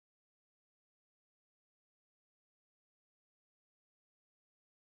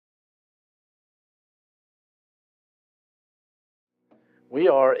We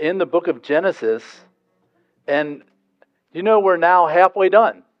are in the book of Genesis, and we're now halfway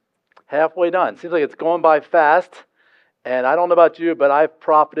done. Halfway done. Seems like it's going by fast, and I don't know about you, but I've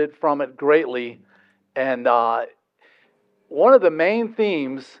profited from it greatly. And one of the main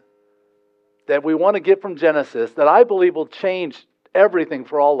themes that we want to get from Genesis that I believe will change everything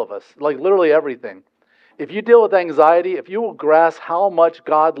for all of us, like literally everything. If you deal with anxiety, if you will grasp how much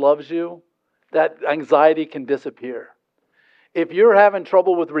God loves you, that anxiety can disappear. If you're having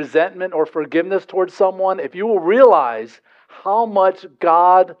trouble with resentment or forgiveness towards someone, if you will realize how much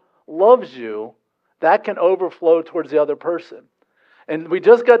God loves you, that can overflow towards the other person. And we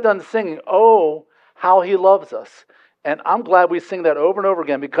just got done singing, "Oh, how He loves us." And I'm glad we sing that over and over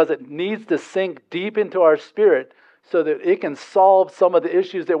again because it needs to sink deep into our spirit so that it can solve some of the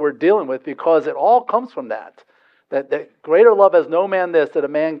issues that we're dealing with, because it all comes from that. That greater love has no man this, that a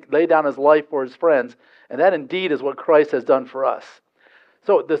man lay down his life for his friends. And that indeed is what Christ has done for us.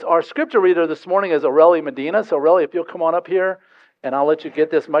 So our scripture reader this morning is Aurelie Medina. So Aurelie, if you'll come on up here, and I'll let you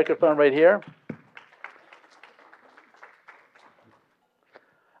get this microphone right here.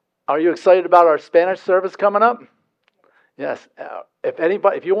 Are you excited about our Spanish service coming up? Yes.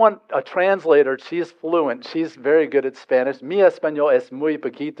 If you want a translator, she's fluent. She's very good at Spanish. Mi español es muy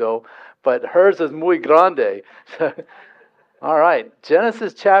poquito, but hers is muy grande. All right,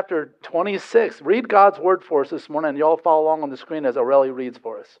 Genesis chapter 26. Read God's word for us this morning, and y'all follow along on the screen as Aurelie reads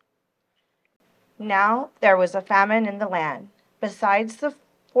for us. Now there was a famine in the land, besides the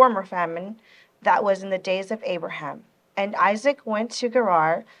former famine that was in the days of Abraham. And Isaac went to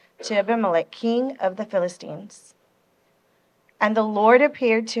Gerar to Abimelech, king of the Philistines. And the Lord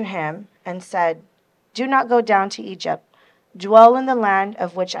appeared to him and said, "Do not go down to Egypt. Dwell in the land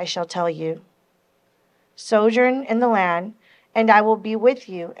of which I shall tell you. Sojourn in the land, and I will be with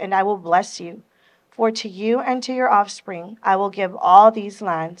you, and I will bless you. For to you and to your offspring I will give all these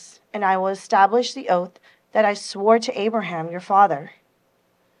lands, and I will establish the oath that I swore to Abraham your father.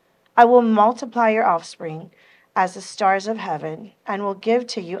 I will multiply your offspring as the stars of heaven, and will give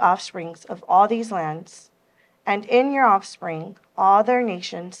to you offsprings of all these lands. And in your offspring all their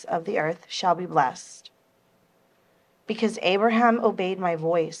nations of the earth shall be blessed. Because Abraham obeyed my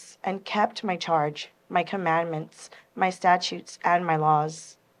voice and kept my charge, my commandments, my statutes, and my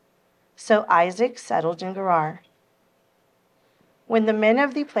laws." So Isaac settled in Gerar. When the men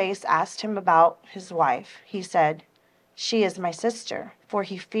of the place asked him about his wife, he said, "She is my sister," for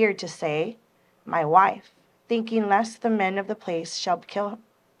he feared to say, "my wife," thinking lest the men of the place shall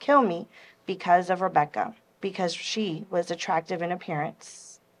kill me because of Rebekah, because she was attractive in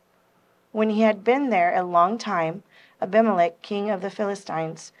appearance. When he had been there a long time, Abimelech, king of the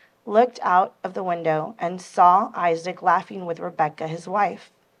Philistines, looked out of the window and saw Isaac laughing with Rebekah, his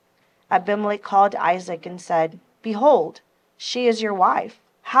wife. Abimelech called Isaac and said, "Behold, she is your wife.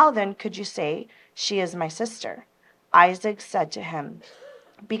 How then could you say, 'She is my sister'?" Isaac said to him,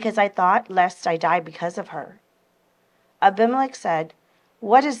 "Because I thought lest I die because of her." Abimelech said,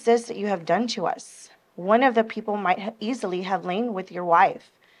 "What is this that you have done to us? One of the people might easily have lain with your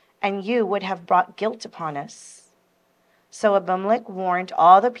wife, and you would have brought guilt upon us." So Abimelech warned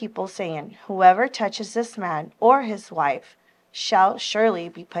all the people, saying, "Whoever touches this man or his wife shall surely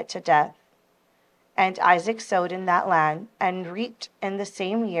be put to death." And Isaac sowed in that land, and reaped in the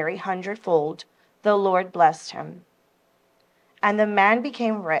same year 100-fold. The Lord blessed him. And the man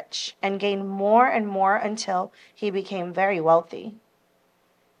became rich, and gained more and more until he became very wealthy.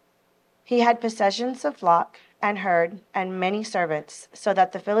 He had possessions of flock and herd, and many servants, so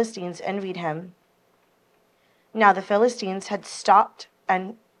that the Philistines envied him. Now the Philistines had stopped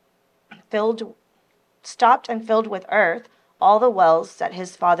and filled with earth all the wells that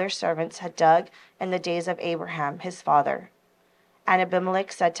his father's servants had dug in the days of Abraham his father. And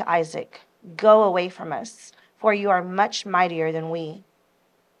Abimelech said to Isaac, "Go away from us, for you are much mightier than we."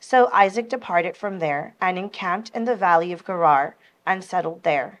 So Isaac departed from there, and encamped in the valley of Gerar, and settled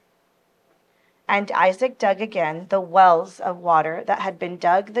there. And Isaac dug again the wells of water that had been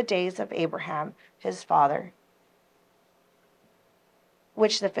dug the days of Abraham his father,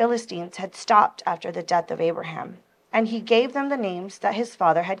 which the Philistines had stopped after the death of Abraham, and he gave them the names that his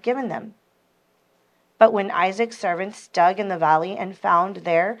father had given them. But when Isaac's servants dug in the valley and found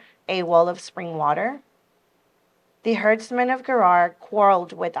there a well of spring water, the herdsmen of Gerar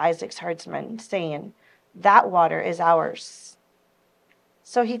quarreled with Isaac's herdsmen, saying, "That water is ours."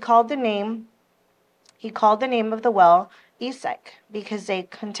 So he called the name of the well Esek, because they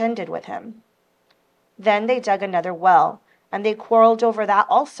contended with him. Then they dug another well, and they quarreled over that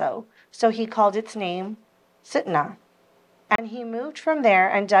also. So he called its name Sitnah. And he moved from there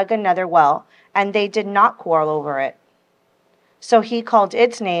and dug another well, and they did not quarrel over it. So he called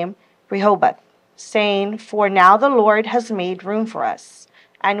its name Rehoboth, saying, For now the Lord has made room for us,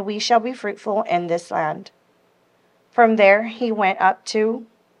 and we shall be fruitful in this land. From there he went up to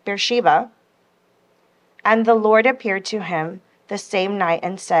Beersheba, and the Lord appeared to him the same night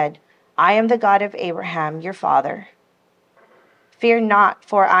and said, I am the God of Abraham, your father. Fear not,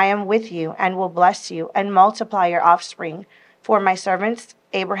 for I am with you, and will bless you, and multiply your offspring, for my servant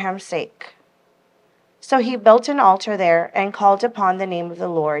Abraham's sake. So he built an altar there, and called upon the name of the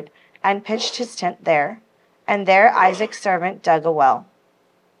Lord, and pitched his tent there, and there Isaac's servant dug a well.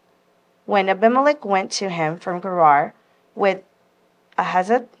 When Abimelech went to him from Gerar with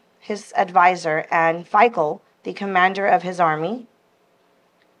Ahazeth his adviser, and Phicol the commander of his army,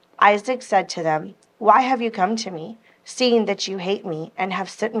 Isaac said to them, Why have you come to me, seeing that you hate me, and have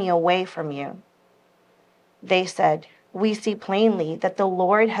sent me away from you? They said, We see plainly that the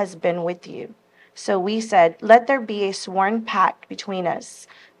Lord has been with you. So we said, Let there be a sworn pact between us,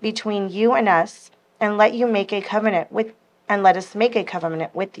 between you and us, and let us make a covenant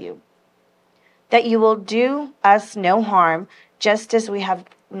with you, that you will do us no harm, just as we have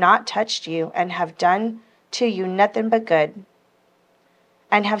not touched you, and have done to you nothing but good,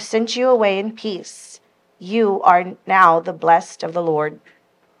 and have sent you away in peace. You are now the blessed of the Lord.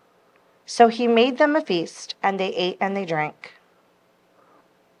 So he made them a feast, and they ate and they drank.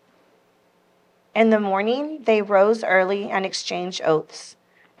 In the morning they rose early and exchanged oaths,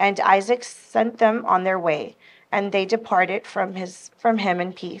 and Isaac sent them on their way, and they departed from him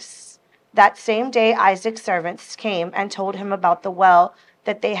in peace. That same day Isaac's servants came and told him about the well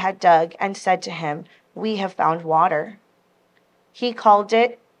that they had dug, and said to him, We have found water. He called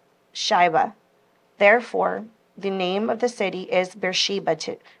it Shibah. Therefore, the name of the city is Beersheba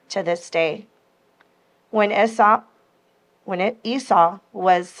to this day. When Esau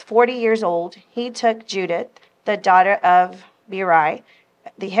was 40 years old, he took Judith, the daughter of Beeri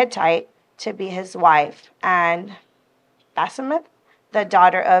the Hittite, to be his wife, and Basemath, the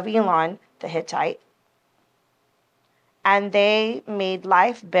daughter of Elon the Hittite. And they made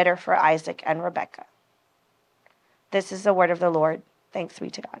life bitter for Isaac and Rebekah. This is the word of the Lord. Thanks be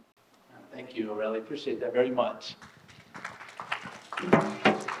to God. Thank you, Aurelia. Appreciate that very much.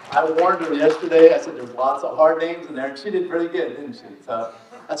 I warned her yesterday. I said there's lots of hard names in there, and she did pretty good, didn't she? So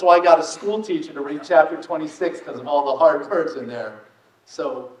that's why I got a school teacher to read chapter 26, because of all the hard words in there.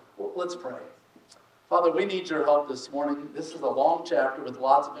 So let's pray. Father, we need your help this morning. This is a long chapter with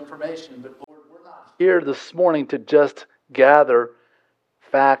lots of information, but Lord, we're not here this morning to just gather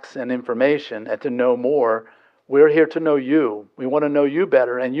facts and information and to know more. We're here to know you. We want to know you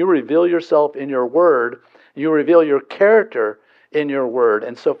better, and you reveal yourself in your word. You reveal your character in your word.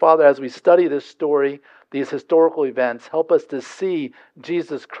 And so, Father, as we study this story, these historical events, help us to see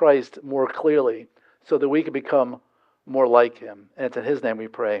Jesus Christ more clearly so that we can become more like him. And it's in his name we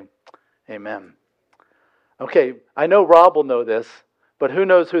pray. Amen. Okay, I know Rob will know this, but who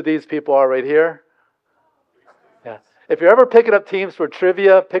knows who these people are right here? Yeah. If you're ever picking up teams for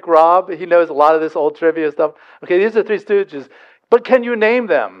trivia, pick Rob. He knows a lot of this old trivia stuff. Okay, these are Three Stooges. But can you name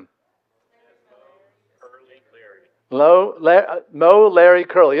them? Mo, Larry,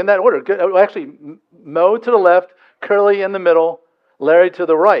 Curly. In that order. Actually, Mo to the left, Curly in the middle, Larry to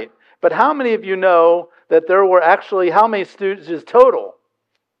the right. But how many of you know that there were actually how many Stooges total?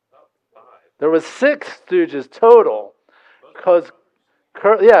 There was 6 Stooges total. Because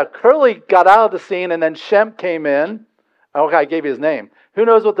Curly got out of the scene, and then Shemp came in. Okay, I gave you his name. Who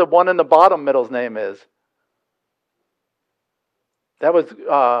knows what the one in the bottom middle's name is? That was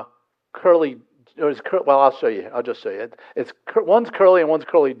Curly. Well, I'll show you. I'll just show you. One's Curly and one's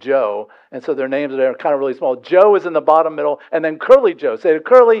Curly Joe, and so their names are kind of really small. Joe is in the bottom middle, and then Curly Joe. Say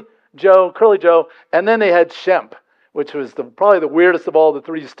Curly Joe, and then they had Shemp, which was probably the weirdest of all the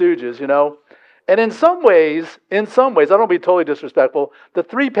Three Stooges, you know. And in some ways, I don't want to be totally disrespectful, the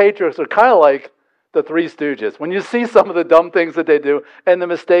Three Patriarchs are kind of like the Three Stooges. When you see some of the dumb things that they do and the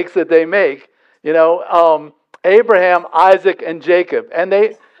mistakes that they make, you know, Abraham, Isaac, and Jacob, and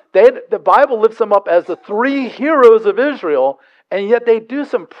the Bible lifts them up as the 3 heroes of Israel, and yet they do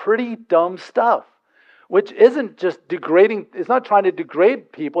some pretty dumb stuff, which isn't just degrading. It's not trying to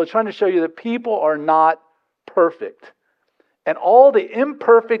degrade people. It's trying to show you that people are not perfect. And all the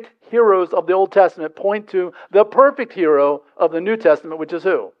imperfect heroes of the Old Testament point to the perfect hero of the New Testament, which is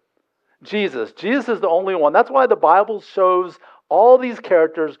who? Jesus. Jesus is the only one. That's why the Bible shows all these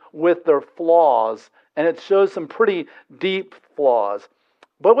characters with their flaws, and it shows some pretty deep flaws.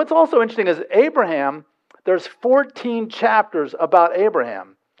 But what's also interesting is Abraham, there's 14 chapters about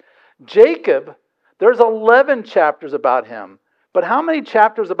Abraham. Jacob, there's 11 chapters about him. But how many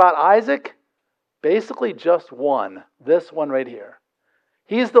chapters about Isaac? Basically just one, this one right here.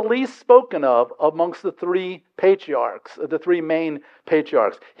 He's the least spoken of amongst the three patriarchs, the three main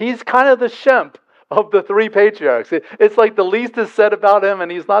patriarchs. He's kind of the Shemp of the three patriarchs. It's like the least is said about him,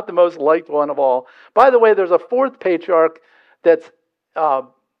 and he's not the most liked one of all. By the way, there's a fourth patriarch that's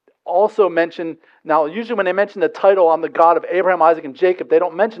also mentioned. Now, usually when they mention the title, I'm the God of Abraham, Isaac, and Jacob, they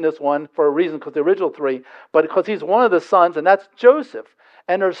don't mention this one for a reason, because the original three, but because he's one of the sons, and that's Joseph.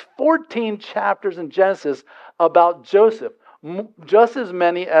 And there's 14 chapters in Genesis about Joseph, just as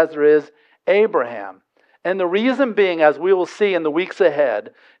many as there is Abraham. And the reason being, as we will see in the weeks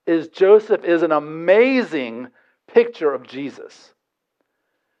ahead, is Joseph is an amazing picture of Jesus.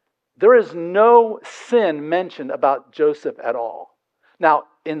 There is no sin mentioned about Joseph at all. Now,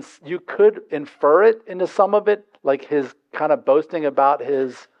 you could infer it into some of it, like his kind of boasting about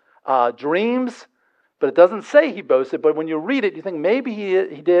his dreams, but it doesn't say he boasted. But when you read it, you think maybe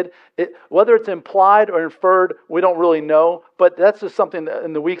he did. Whether it's implied or inferred, we don't really know, but that's just something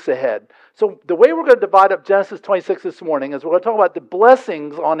in the weeks ahead. So the way we're going to divide up Genesis 26 this morning is we're going to talk about the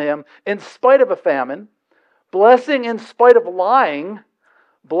blessings on him in spite of a famine, blessing in spite of lying,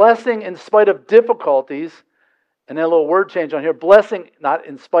 blessing in spite of difficulties, and then a little word change on here, blessing not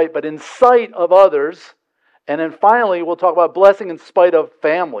in spite, but in sight of others. And then finally, we'll talk about blessing in spite of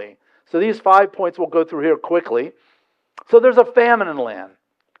family. So these 5 points we'll go through here quickly. So there's a famine in the land.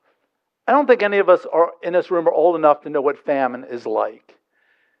 I don't think any of us are in this room are old enough to know what famine is like.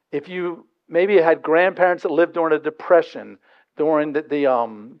 If you maybe had grandparents that lived during a depression, during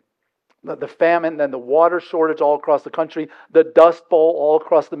the famine and the water shortage all across the country, the Dust Bowl all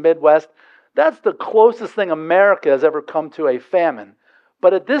across the Midwest, that's the closest thing America has ever come to a famine.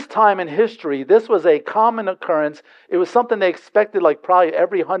 But at this time in history, this was a common occurrence. It was something they expected like probably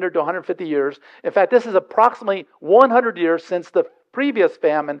every 100 to 150 years. In fact, this is approximately 100 years since the previous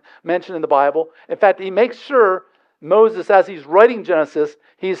famine mentioned in the Bible. In fact, he makes sure, Moses, as he's writing Genesis,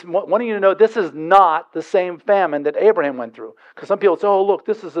 he's wanting you to know this is not the same famine that Abraham went through. Because some people say, oh, look,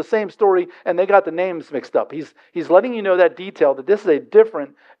 this is the same story, and they got the names mixed up. He's letting you know that detail, that this is a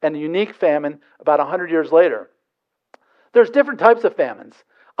different and unique famine about 100 years later. There's different types of famines.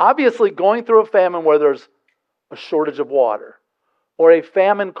 Obviously, going through a famine where there's a shortage of water, or a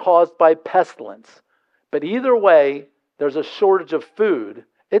famine caused by pestilence. But either way, there's a shortage of food.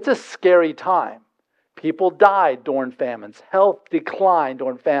 It's a scary time. People died during famines. Health declined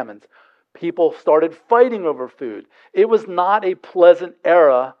during famines. People started fighting over food. It was not a pleasant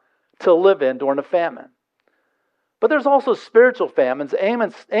era to live in during a famine. But there's also spiritual famines.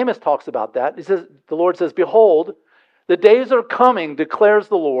 Amos talks about that. He says, the Lord says, behold, the days are coming, declares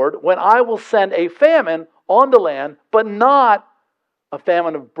the Lord, when I will send a famine on the land, but not a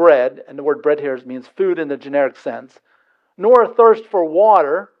famine of bread, and the word bread here means food in the generic sense, nor a thirst for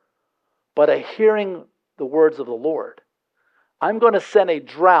water, but a hearing the words of the Lord. I'm going to send a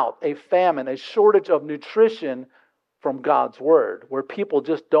drought, a famine, a shortage of nutrition from God's word, where people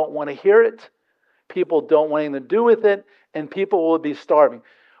just don't want to hear it, people don't want anything to do with it, and people will be starving.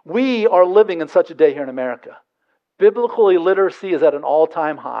 We are living in such a day here in America. Biblical illiteracy is at an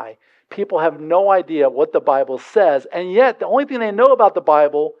all-time high. People have no idea what the Bible says, and yet the only thing they know about the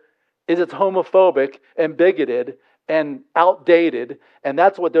Bible is it's homophobic and bigoted and outdated, and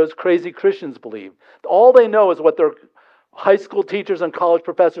that's what those crazy Christians believe. All they know is what their high school teachers and college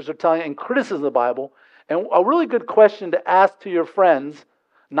professors are telling in criticism of the Bible. And a really good question to ask to your friends,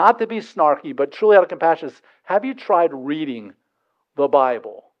 not to be snarky, but truly out of compassion, is, have you tried reading the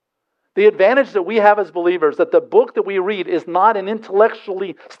Bible? The advantage that we have as believers, that the book that we read is not an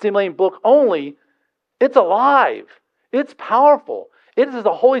intellectually stimulating book only. It's alive. It's powerful. It is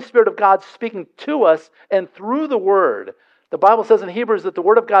the Holy Spirit of God speaking to us and through the Word. The Bible says in Hebrews that the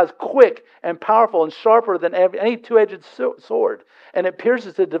Word of God is quick and powerful and sharper than any two-edged sword. And it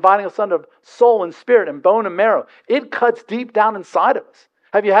pierces the dividing asunder of soul and spirit and bone and marrow. It cuts deep down inside of us.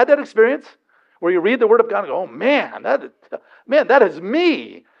 Have you had that experience? Where you read the Word of God and go, oh man, that is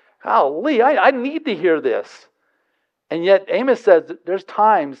me. Golly, I need to hear this. And yet Amos says that there's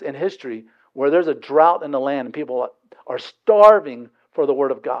times in history where there's a drought in the land and people are starving for the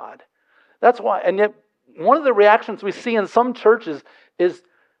Word of God. That's why, and yet one of the reactions we see in some churches is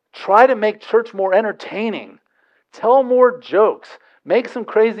try to make church more entertaining. Tell more jokes. Make some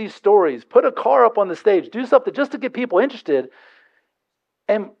crazy stories. Put a car up on the stage. Do something just to get people interested.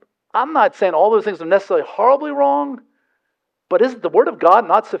 And I'm not saying all those things are necessarily horribly wrong, but isn't the Word of God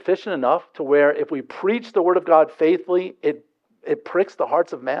not sufficient enough to where if we preach the Word of God faithfully, it pricks the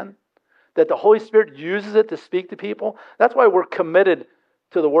hearts of men? That the Holy Spirit uses it to speak to people? That's why we're committed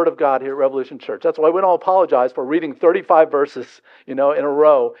to the Word of God here at Revolution Church. That's why we don't apologize for reading 35 verses, in a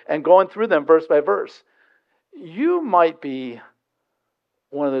row and going through them verse by verse. You might be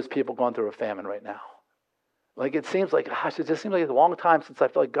one of those people going through a famine right now. Like it seems like, gosh, it just seems like it's a long time since I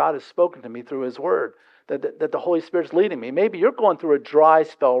feel like God has spoken to me through His Word, that the Holy Spirit's leading me. Maybe you're going through a dry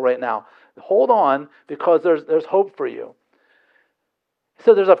spell right now. Hold on, because there's hope for you.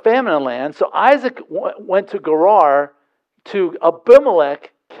 So there's a famine in the land. So Isaac went to Gerar to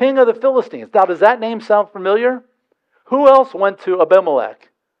Abimelech, king of the Philistines. Now, does that name sound familiar? Who else went to Abimelech?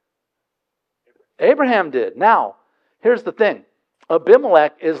 Abraham did. Now, here's the thing.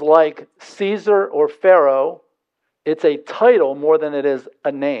 Abimelech is like Caesar or Pharaoh. It's a title more than it is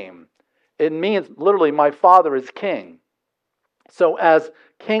a name. It means literally, my father is king. So as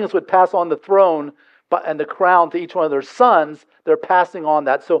kings would pass on the throne and the crown to each one of their sons, they're passing on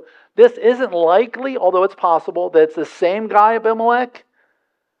that. So this isn't likely, although it's possible, that it's the same guy, Abimelech,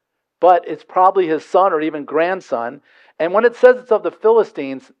 but it's probably his son or even grandson. And when it says it's of the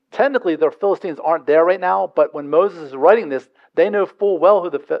Philistines, technically the Philistines aren't there right now, but when Moses is writing this, they know full well who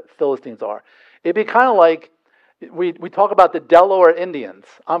the Philistines are. It'd be kind of like, we talk about the Delaware Indians.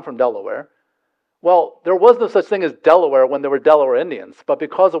 I'm from Delaware. Well, there was no such thing as Delaware when there were Delaware Indians, but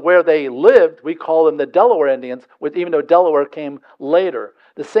because of where they lived, we call them the Delaware Indians, even though Delaware came later.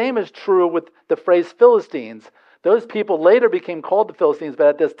 The same is true with the phrase Philistines. Those people later became called the Philistines, but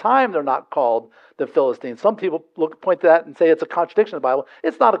at this time they're not called the Philistines. Some people point to that and say it's a contradiction in the Bible.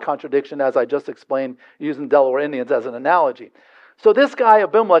 It's not a contradiction, as I just explained, using Delaware Indians as an analogy. So this guy,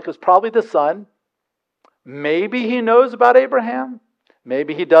 Abimelech, is probably the son. Maybe he knows about Abraham.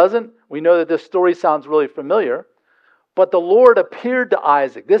 Maybe he doesn't. We know that this story sounds really familiar. But the Lord appeared to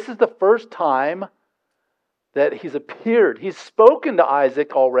Isaac. This is the first time that He's appeared. He's spoken to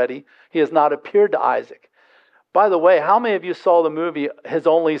Isaac already. He has not appeared to Isaac. By the way, how many of you saw the movie His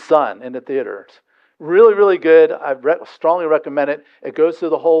Only Son in the theaters? Really, really good. I strongly recommend it. It goes through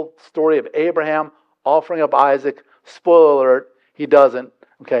the whole story of Abraham offering up Isaac. Spoiler alert, he doesn't.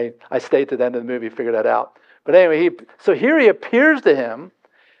 Okay, I stayed to the end of the movie, figure that out. But anyway, so here he appears to him.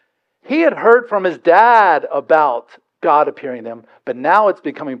 He had heard from his dad about God appearing to him, but now it's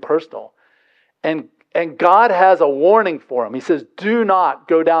becoming personal. And God has a warning for him. He says, do not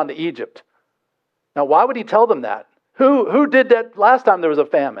go down to Egypt. Now, why would he tell them that? Who did that last time there was a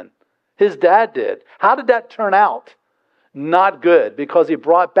famine? His dad did. How did that turn out? Not good, because he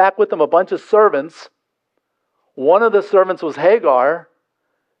brought back with him a bunch of servants. One of the servants was Hagar.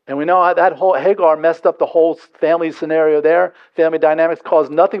 And we know how that whole Hagar messed up the whole family scenario there. Family dynamics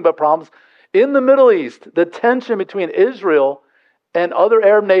caused nothing but problems. In the Middle East, the tension between Israel and other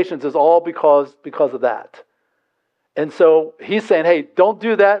Arab nations is all because of that. And so he's saying, hey, don't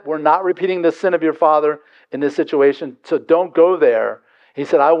do that. We're not repeating the sin of your father in this situation, so don't go there. He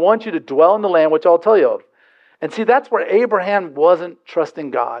said, I want you to dwell in the land, which I'll tell you of. And see, that's where Abraham wasn't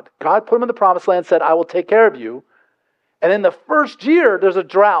trusting God. God put him in the promised land, said, I will take care of you. And in the first year, there's a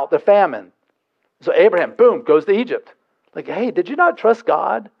drought, the famine. So Abraham, boom, goes to Egypt. Like, hey, did you not trust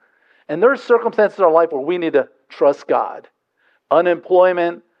God? And there's circumstances in our life where we need to trust God.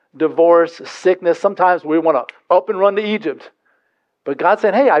 Unemployment, divorce, sickness. Sometimes we want to up and run to Egypt. But God's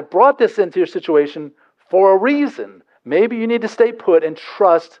saying, hey, I brought this into your situation for a reason. Maybe you need to stay put and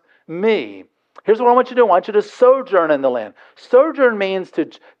trust me. Here's what I want you to do. I want you to sojourn in the land. Sojourn means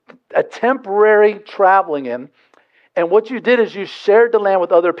a temporary traveling in. And what you did is you shared the land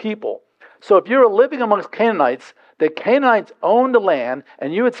with other people. So if you're living amongst Canaanites, the Canaanites owned the land,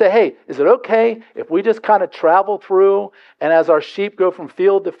 and you would say, hey, is it okay if we just kind of travel through, and as our sheep go from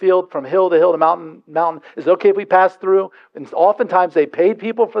field to field, from hill to hill to mountain, is it okay if we pass through? And oftentimes they paid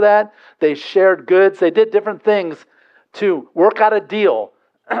people for that. They shared goods. They did different things to work out a deal.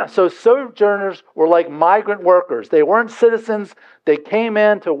 So sojourners were like migrant workers. They weren't citizens. They came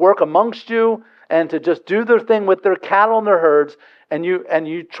in to work amongst you and to just do their thing with their cattle and their herds, and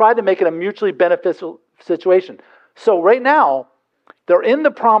you try to make it a mutually beneficial situation. So right now, they're in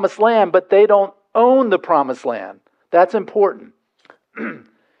the promised land, but they don't own the promised land. That's important. And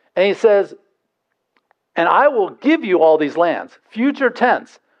he says, and I will give you all these lands. Future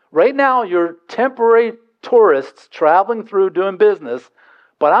tense. Right now, you're temporary tourists traveling through doing business,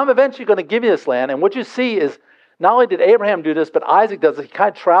 but I'm eventually going to give you this land. And what you see is, not only did Abraham do this, but Isaac does it. He kind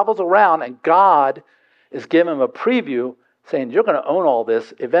of travels around, and God is giving him a preview, saying, you're going to own all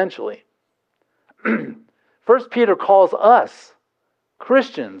this eventually. First Peter calls us,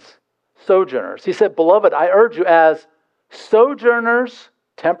 Christians, sojourners. He said, beloved, I urge you as sojourners,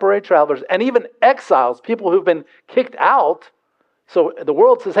 temporary travelers, and even exiles, people who've been kicked out. So the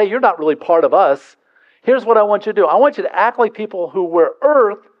world says, hey, you're not really part of us. Here's what I want you to do. I want you to act like people where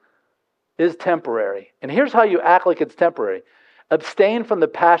earth is temporary. And here's how you act like it's temporary. Abstain from the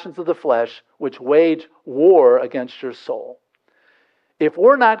passions of the flesh, which wage war against your soul. If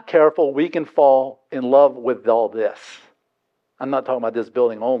we're not careful, we can fall in love with all this. I'm not talking about this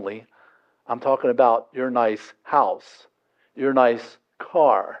building only. I'm talking about your nice house, your nice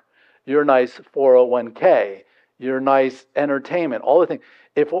car, your nice 401k, your nice entertainment, all the things.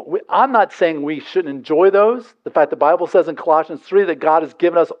 I'm not saying we shouldn't enjoy those. In fact, the Bible says in Colossians 3 that God has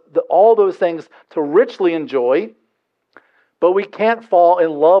given us all those things to richly enjoy. But we can't fall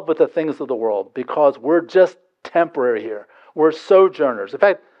in love with the things of the world because we're just temporary here. We're sojourners. In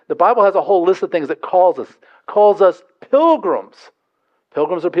fact, the Bible has a whole list of things that calls us pilgrims.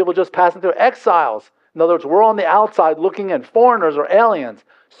 Pilgrims are people just passing through, exiles. In other words, we're on the outside looking in, foreigners or aliens,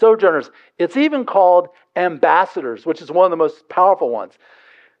 sojourners. It's even called ambassadors, which is one of the most powerful ones.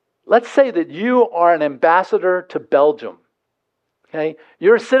 Let's say that you are an ambassador to Belgium. Okay?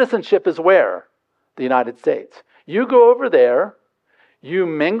 Your citizenship is where? The United States. You go over there, you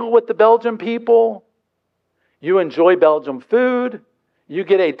mingle with the Belgian people, you enjoy Belgian food, you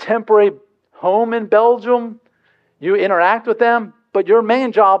get a temporary home in Belgium, you interact with them, but your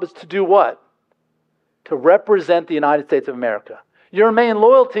main job is to do what? To represent the United States of America. Your main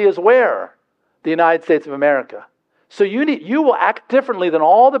loyalty is where? The United States of America. So you will act differently than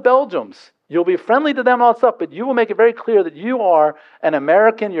all the Belgians. You'll be friendly to them and all that stuff, but you will make it very clear that you are an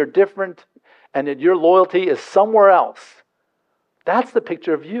American, you're different, and that your loyalty is somewhere else. That's the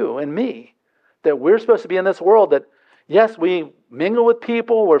picture of you and me. That we're supposed to be in this world that, yes, we mingle with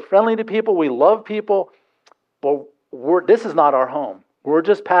people, we're friendly to people, we love people, but this is not our home. We're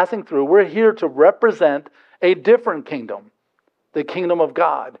just passing through. We're here to represent a different kingdom, the kingdom of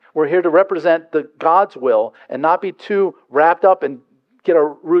God. We're here to represent God's will and not be too wrapped up and get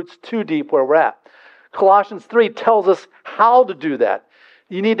our roots too deep where we're at. Colossians 3 tells us how to do that.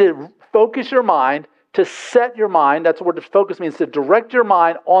 You need to focus your mind, to set your mind. That's what focus means, to direct your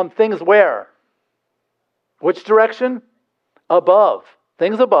mind on things where? Which direction? Above.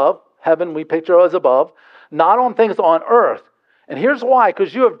 Things above. Heaven we picture as above. Not on things on earth. And here's why.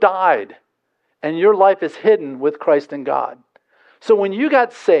 Because you have died and your life is hidden with Christ in God. So when you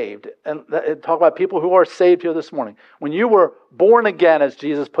got saved, and talk about people who are saved here this morning, when you were born again, as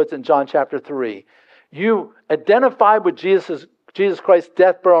Jesus puts in John chapter 3, you identified with Jesus Christ's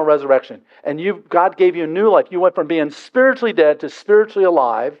death, burial, and resurrection. And God gave you a new life. You went from being spiritually dead to spiritually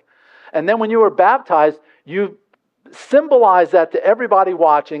alive. And then when you were baptized, you symbolized that to everybody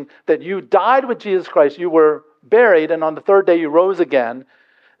watching, that you died with Jesus Christ, you were buried, and on the third day you rose again.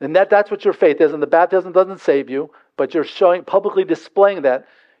 And that's what your faith is. And the baptism doesn't save you, but you're publicly displaying that.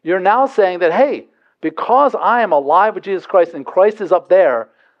 You're now saying that, hey, because I am alive with Jesus Christ and Christ is up there,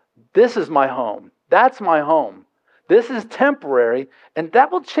 this is my home. That's my home. This is temporary, and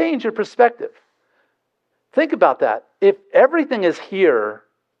that will change your perspective. Think about that. If everything is here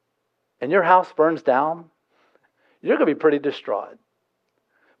and your house burns down, you're going to be pretty distraught.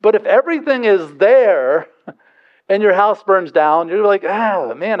 But if everything is there and your house burns down, you're like,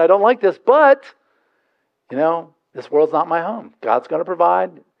 oh man, I don't like this, but, this world's not my home. God's going to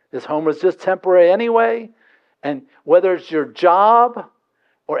provide. This home was just temporary anyway. And whether it's your job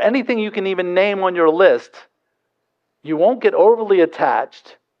or anything you can even name on your list, you won't get overly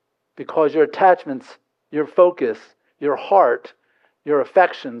attached because your attachments, your focus, your heart, your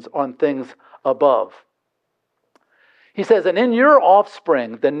affections on things above. He says, and in your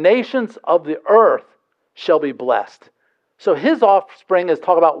offspring, the nations of the earth shall be blessed. So his offspring is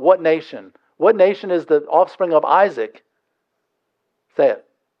talking about what nation? What nation is the offspring of Isaac? Say it.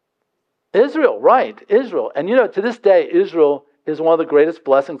 Israel, right, Israel. And to this day, Israel is one of the greatest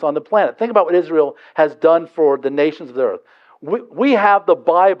blessings on the planet. Think about what Israel has done for the nations of the earth. We have the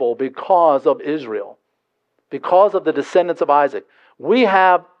Bible because of Israel, because of the descendants of Isaac. We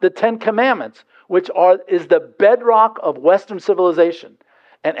have the Ten Commandments, which is the bedrock of Western civilization.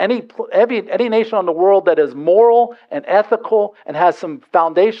 And any nation on the world that is moral and ethical and has some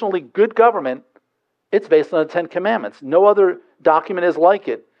foundationally good government, it's based on the Ten Commandments. No other document is like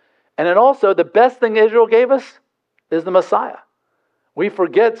it. And then also, the best thing Israel gave us is the Messiah. We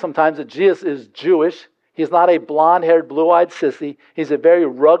forget sometimes that Jesus is Jewish. He's not a blonde-haired, blue-eyed sissy. He's a very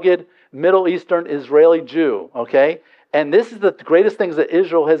rugged, Middle Eastern Israeli Jew, okay? And this is the greatest things that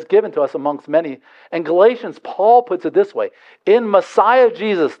Israel has given to us amongst many. And Galatians, Paul puts it this way. In Messiah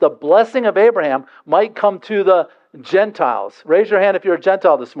Jesus, the blessing of Abraham might come to the Gentiles. Raise your hand if you're a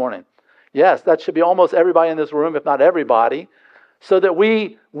Gentile this morning. Yes, that should be almost everybody in this room, if not everybody. So that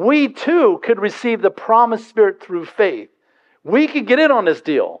we too could receive the promised Spirit through faith. We could get in on this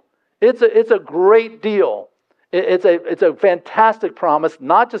deal. It's a great deal. It's a fantastic promise,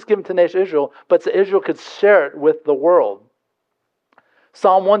 not just given to the nation of Israel, but so Israel could share it with the world.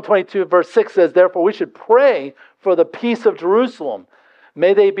 Psalm 122 verse 6 says, therefore we should pray for the peace of Jerusalem.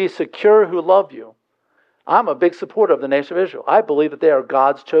 May they be secure who love you. I'm a big supporter of the nation of Israel. I believe that they are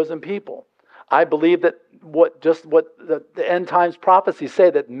God's chosen people. I believe that what the end times prophecies say,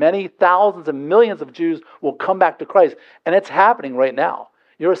 that many thousands and millions of Jews will come back to Christ. And it's happening right now.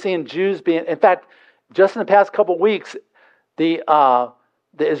 You're seeing Jews being, in fact, just in the past couple of weeks, the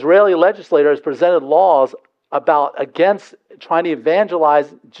Israeli legislator has presented laws against trying to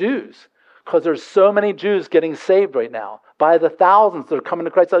evangelize Jews, because there's so many Jews getting saved right now by the thousands that are coming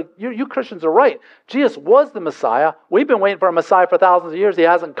to Christ. Like, you Christians are right. Jesus was the Messiah. We've been waiting for a Messiah for thousands of years. He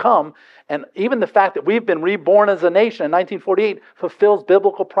hasn't come. And even the fact that we've been reborn as a nation in 1948 fulfills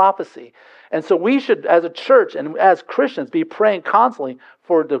biblical prophecy. And so we should, as a church and as Christians, be praying constantly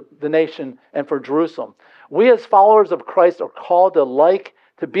for the nation and for Jerusalem. We as followers of Christ are called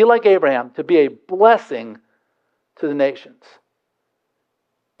to be like Abraham, to be a blessing to the nations.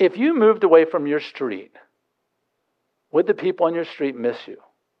 If you moved away from your street, would the people on your street miss you?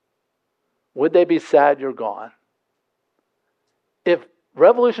 Would they be sad you're gone? If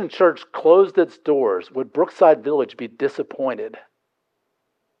Revolution Church closed its doors, would Brookside Village be disappointed?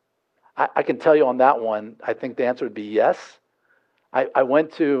 I can tell you on that one, I think the answer would be yes. I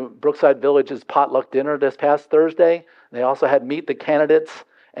went to Brookside Village's potluck dinner this past Thursday. They also had Meet the Candidates,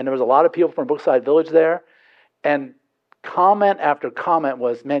 and there was a lot of people from Brookside Village there. And comment after comment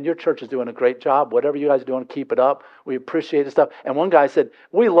was, man, your church is doing a great job. Whatever you guys are doing, keep it up. We appreciate the stuff. And one guy said,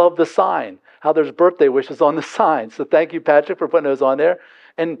 we love the sign, how there's birthday wishes on the sign. So thank you, Patrick, for putting those on there.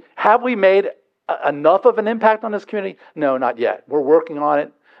 And have we made enough of an impact on this community? No, not yet. We're working on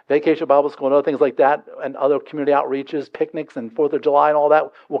it. Vacation Bible School and other things like that, and other community outreaches, picnics, and 4th of July and all that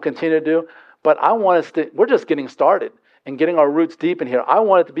we'll continue to do. But I want us we're just getting started and getting our roots deep in here. I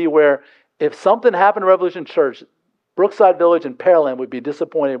want it to be where if something happened to Revolution Church, Brookside Village and Pearland would be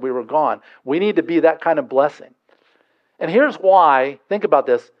disappointed if we were gone. We need to be that kind of blessing. And here's why, think about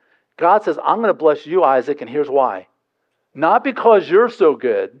this. God says, I'm going to bless you, Isaac, and here's why. Not because you're so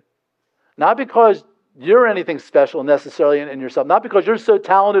good, not because you're anything special necessarily in yourself, not because you're so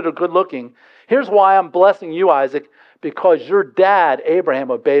talented or good looking. Here's why I'm blessing you, Isaac, because your dad,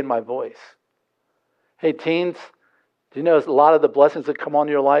 Abraham, obeyed my voice. Hey, teens, do you know a lot of the blessings that come on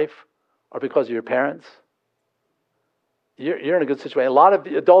your life are because of your parents? You're in a good situation. A lot of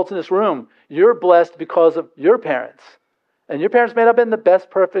adults in this room, you're blessed because of your parents. And your parents may not have been the best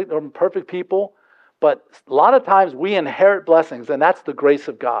perfect people, but a lot of times we inherit blessings, and that's the grace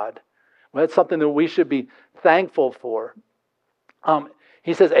of God. Well, that's something that we should be thankful for.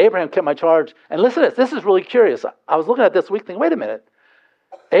 He says, Abraham kept my charge. And listen to this. This is really curious. I was looking at this week thinking, wait a minute.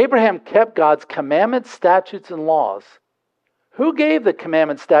 Abraham kept God's commandments, statutes, and laws. Who gave the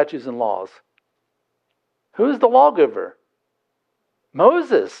commandments, statutes, and laws? Who's the lawgiver?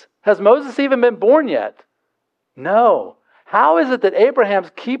 Moses. Has Moses even been born yet? No. How is it that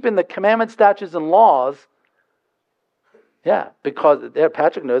Abraham's keeping the commandments, statutes, and laws? Yeah, because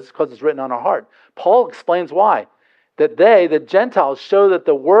Patrick knows, because it's written on our heart. Paul explains why. That the Gentiles, show that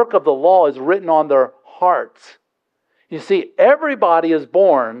the work of the law is written on their hearts. You see, everybody is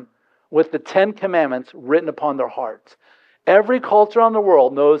born with the 10 Commandments written upon their hearts. Every culture on the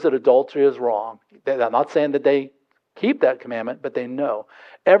world knows that adultery is wrong. I'm not saying that they keep that commandment, but they know.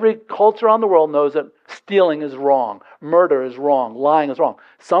 Every culture on the world knows that stealing is wrong, murder is wrong, lying is wrong.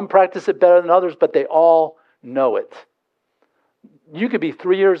 Some practice it better than others, but they all know it. You could be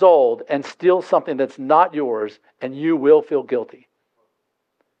 3 years old and steal something that's not yours, and you will feel guilty.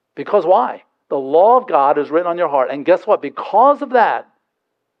 Because why? The law of God is written on your heart. And guess what? Because of that,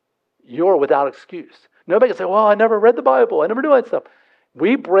 you're without excuse. Nobody can say, well, I never read the Bible. I never do that stuff.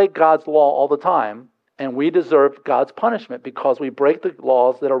 We break God's law all the time, and we deserve God's punishment because we break the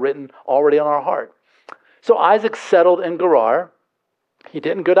laws that are written already on our heart. So Isaac settled in Gerar. He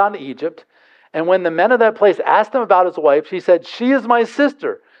didn't go down to Egypt. And when the men of that place asked him about his wife, she said, she is my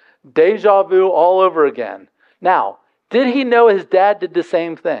sister. Deja vu all over again. Now, did he know his dad did the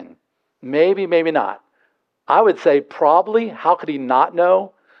same thing? Maybe, maybe not. I would say probably. How could he not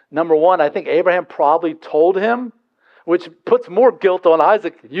know? Number one, I think Abraham probably told him, which puts more guilt on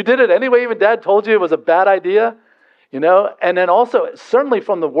Isaac. You did it anyway, even dad told you it was a bad idea. And then also, certainly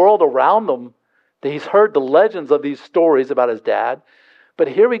from the world around them, he's heard the legends of these stories about his dad. But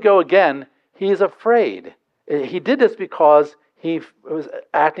here we go again. He's afraid. He did this because he was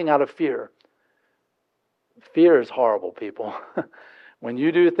acting out of fear. Fear is horrible, people. When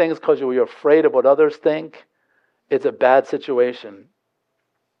you do things because you're afraid of what others think, it's a bad situation.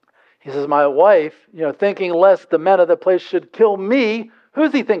 He says, my wife, thinking lest the men of the place should kill me.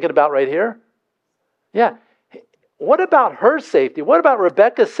 Who's he thinking about right here? Yeah. What about her safety? What about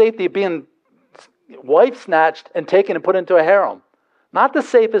Rebekah's safety being wife snatched and taken and put into a harem? Not the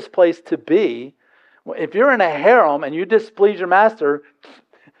safest place to be. If you're in a harem and you displease your master,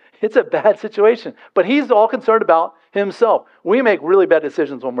 it's a bad situation. But he's all concerned about himself. We make really bad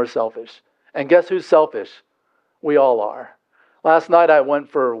decisions when we're selfish. And guess who's selfish? We all are. Last night I went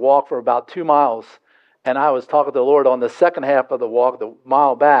for a walk for about 2 miles, and I was talking to the Lord on the second half of the walk, the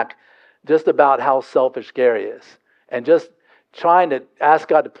mile back, just about how selfish Gary is. And just trying to ask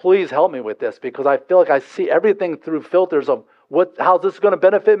God to please help me with this, because I feel like I see everything through filters of how's this going to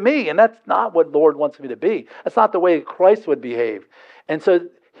benefit me? And that's not what the Lord wants me to be. That's not the way Christ would behave. And so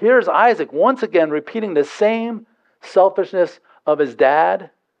here's Isaac once again repeating the same selfishness of his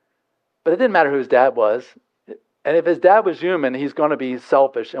dad. But it didn't matter who his dad was. And if his dad was human, he's going to be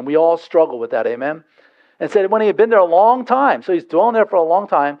selfish. And we all struggle with that, amen? And said when he had been there a long time, so he's dwelling there for a long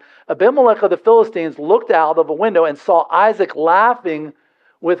time, Abimelech of the Philistines looked out of a window and saw Isaac laughing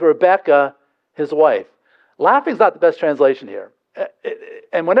with Rebekah, his wife. Laughing's not the best translation here.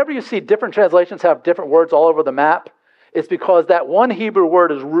 And whenever you see different translations have different words all over the map, it's because that one Hebrew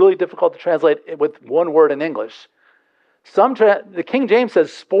word is really difficult to translate with one word in English. The King James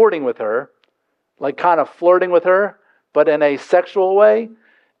says sporting with her, like kind of flirting with her, but in a sexual way.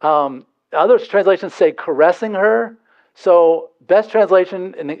 Other translations say caressing her. So best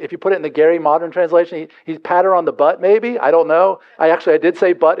translation, and if you put it in the Gary modern translation, he pat her on the butt maybe. I don't know. I did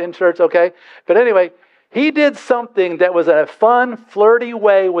say butt in church, okay? But anyway, he did something that was in a fun, flirty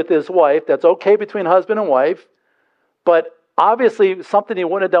way with his wife. That's okay between husband and wife. But obviously something he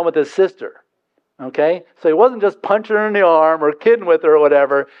wouldn't have done with his sister. Okay? So he wasn't just punching her in the arm or kidding with her or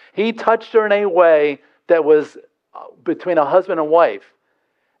whatever. He touched her in a way that was between a husband and wife.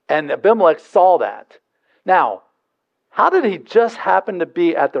 And Abimelech saw that. Now, how did he just happen to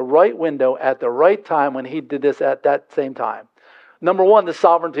be at the right window at the right time when he did this at that same time? Number one, the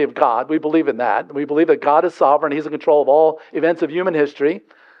sovereignty of God. We believe in that. We believe that God is sovereign. He's in control of all events of human history.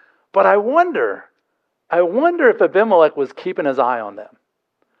 But I wonder if Abimelech was keeping his eye on them.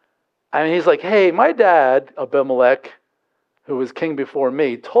 I mean, he's like, hey, my dad, Abimelech, who was king before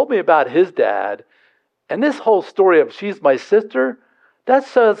me, told me about his dad. And this whole story of she's my sister, that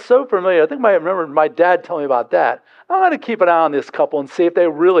sounds so familiar. I think I remember my dad telling me about that. I'm going to keep an eye on this couple and see if they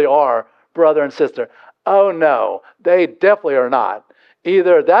really are brother and sister. Oh, no, they definitely are not.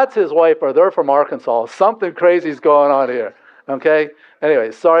 Either that's his wife or they're from Arkansas. Something crazy's going on here. Okay?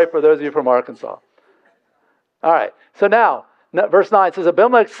 Anyway, sorry for those of you from Arkansas. All right, so now, verse 9 says,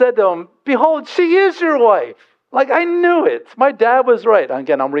 Abimelech said to him, behold, she is your wife. Like, I knew it. My dad was right.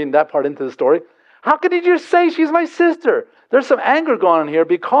 Again, I'm reading that part into the story. How could he just say she's my sister? There's some anger going on here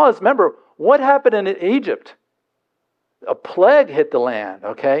because, remember, what happened in Egypt? A plague hit the land,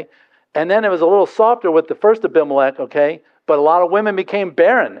 okay? And then it was a little softer with the first Abimelech, okay? But a lot of women became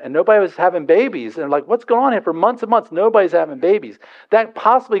barren and nobody was having babies. And like, what's going on here? For months and months, nobody's having babies. That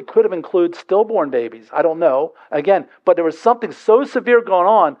possibly could have included stillborn babies. I don't know. Again, but there was something so severe going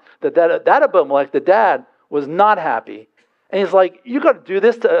on that Abimelech, the dad, was not happy. And he's like, you got to do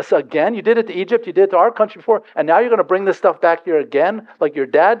this to us again? You did it to Egypt, you did it to our country before, and now you're going to bring this stuff back here again like your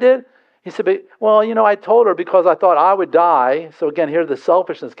dad did? He said, well, I told her because I thought I would die. So again, here the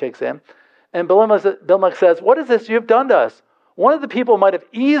selfishness kicks in. And Abimelech says, what is this you've done to us? One of the people might have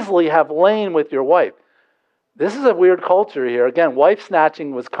easily have lain with your wife. This is a weird culture here. Again, wife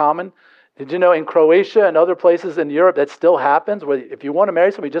snatching was common. Did you know in Croatia and other places in Europe that still happens, where if you want to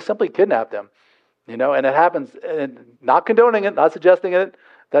marry somebody, just simply kidnap them. And it happens, and not condoning it, not suggesting it,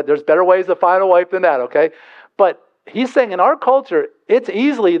 that there's better ways to find a wife than that, okay? But he's saying in our culture, it's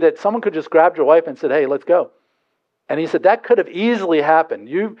easily that someone could just grab your wife and said, hey, let's go. And he said that could have easily happened.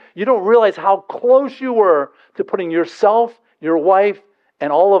 You don't realize how close you were to putting yourself, your wife,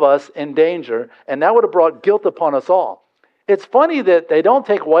 and all of us in danger, and that would have brought guilt upon us all. It's funny that they don't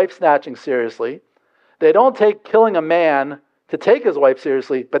take wife snatching seriously. They don't take killing a man to take his wife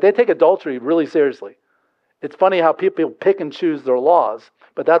seriously, but they take adultery really seriously. It's funny how people pick and choose their laws,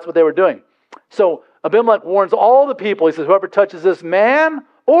 but that's what they were doing. So Abimelech warns all the people. He says, whoever touches this man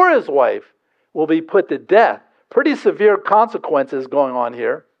or his wife will be put to death. Pretty severe consequences going on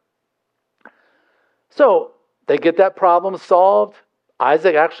here. So they get that problem solved.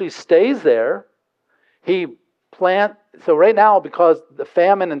 Isaac actually stays there. So right now, because the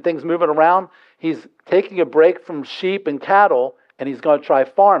famine and things moving around, he's taking a break from sheep and cattle, and he's going to try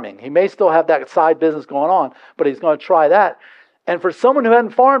farming. He may still have that side business going on, but he's going to try that. And for someone who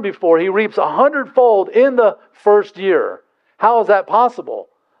hadn't farmed before, he reaps 100-fold in the first year. How is that possible?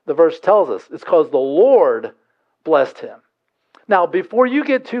 the verse tells us. It's because the Lord blessed him. Now, before you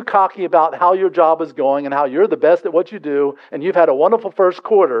get too cocky about how your job is going and how you're the best at what you do and you've had a wonderful first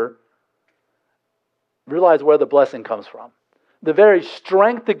quarter, realize where the blessing comes from. The very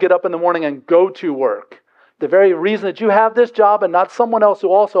strength to get up in the morning and go to work, the very reason that you have this job and not someone else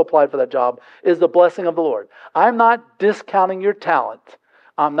who also applied for that job, is the blessing of the Lord. I'm not discounting your talent.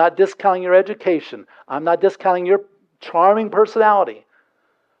 I'm not discounting your education. I'm not discounting your charming personality.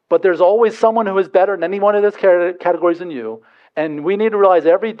 But there's always someone who is better in any one of those categories than you. And we need to realize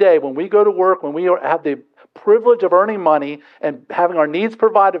every day when we go to work, when we have the privilege of earning money and having our needs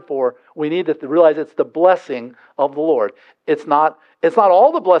provided for, we need to realize it's the blessing of the Lord. It's not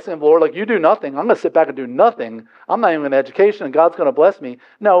all the blessing of the Lord, like you do nothing. I'm going to sit back and do nothing. I'm not even in education and God's going to bless me.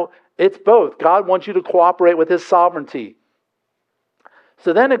 No, it's both. God wants you to cooperate with his sovereignty.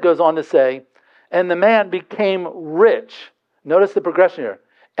 So then it goes on to say, and the man became rich. Notice the progression here.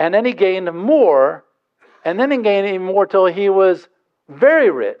 And then he gained more, and then he gained even more till he was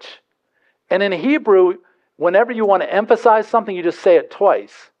very rich. And in Hebrew, whenever you want to emphasize something, you just say it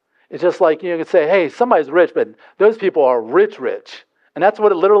twice. It's just like you can say, hey, somebody's rich, but those people are rich. And that's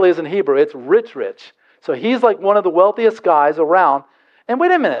what it literally is in Hebrew. It's rich. So he's like one of the wealthiest guys around. And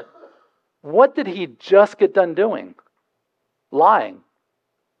wait a minute. What did he just get done doing? Lying.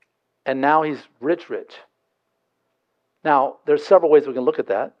 And now he's rich. Now, there's several ways we can look at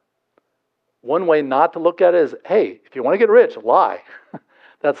that. One way not to look at it is, hey, if you want to get rich, lie.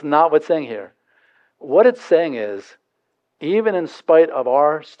 That's not what's saying here. What it's saying is, even in spite of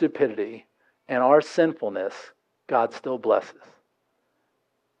our stupidity and our sinfulness, God still blesses.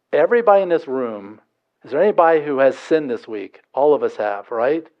 Everybody in this room, is there anybody who has sinned this week? All of us have,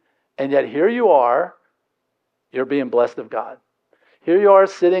 right? And yet here you are, you're being blessed of God. Here you are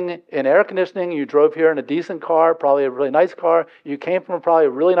sitting in air conditioning. You drove here in a decent car, probably a really nice car. You came from probably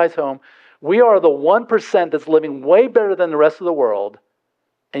a really nice home. We are the 1% that's living way better than the rest of the world,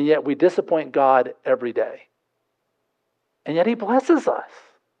 and yet we disappoint God every day. And yet he blesses us.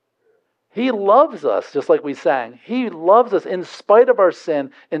 He loves us, just like we sang. He loves us in spite of our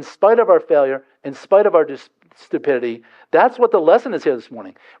sin, in spite of our failure, in spite of our stupidity. That's what the lesson is here this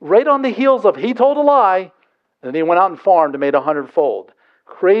morning. Right on the heels of he told a lie, and then he went out and farmed and made 100-fold.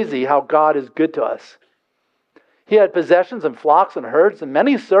 Crazy how God is good to us. He had possessions and flocks and herds and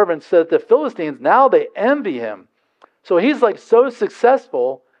many servants, so that the Philistines, now they envy him. So he's like so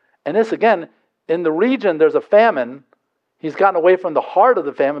successful. And this again, in the region, there's a famine. He's gotten away from the heart of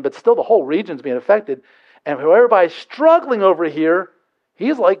the famine, but still the whole region's being affected. And everybody's struggling over here,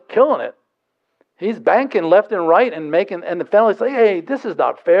 he's like killing it. He's banking left and right and the family's like, hey, this is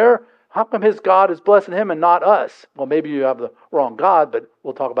not fair. How come his God is blessing him and not us? Well, maybe you have the wrong God, but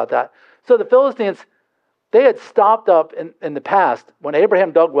we'll talk about that. So the Philistines, they had stopped up in the past when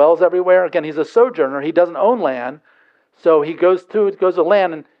Abraham dug wells everywhere. Again, he's a sojourner. He doesn't own land. So he goes to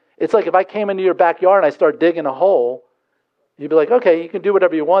land, and it's like if I came into your backyard and I start digging a hole, you'd be like, okay, you can do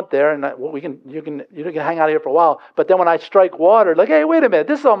whatever you want there, and you can hang out here for a while. But then when I strike water, like, hey, wait a minute,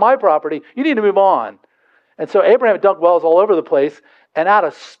 this is on my property. You need to move on. And so Abraham dug wells all over the place, and out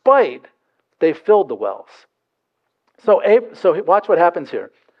of spite, they filled the wells. So watch what happens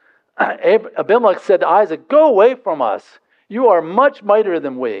here. Abimelech said to Isaac, go away from us. You are much mightier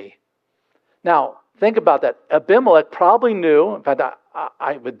than we. Now, think about that. Abimelech probably knew, in fact,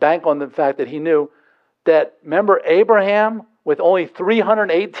 I would bank on the fact that he knew that, remember Abraham, with only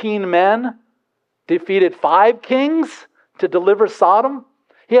 318 men, defeated 5 kings to deliver Sodom?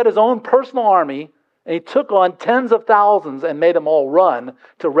 He had his own personal army, and he took on tens of thousands and made them all run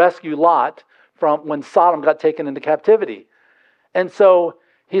to rescue Lot from when Sodom got taken into captivity. And so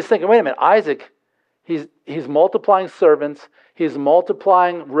he's thinking, wait a minute, Isaac, he's multiplying servants, he's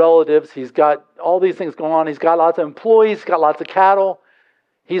multiplying relatives, he's got all these things going on, he's got lots of employees, he's got lots of cattle,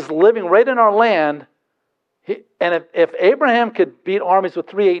 he's living right in our land. And if Abraham could beat armies with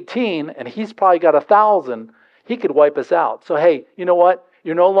 318, and he's probably got 1,000, he could wipe us out. So hey, you know what?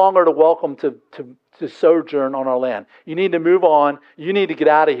 You're no longer welcome to sojourn on our land. You need to move on. You need to get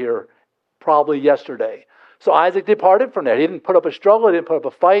out of here probably yesterday. So Isaac departed from there. He didn't put up a struggle. He didn't put up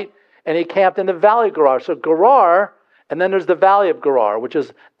a fight. And he camped in the valley of Gerar. So Gerar, and then there's the valley of Gerar, which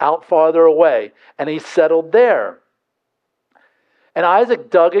is out farther away. And he settled there. And Isaac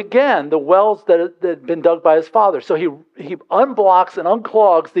dug again the wells that had been dug by his father. So he unblocks and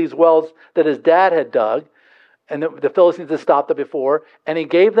unclogs these wells that his dad had dug. And the Philistines had stopped it before. And he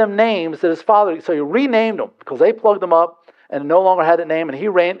gave them names that his father... So he renamed them because they plugged them up and no longer had a name. And he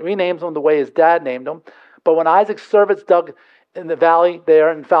renames them the way his dad named them. But when Isaac's servants dug in the valley there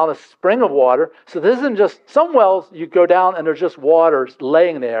and found a spring of water. So this isn't just, some wells you go down and there's just water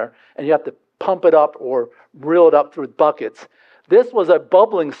laying there and you have to pump it up or reel it up through buckets. This was a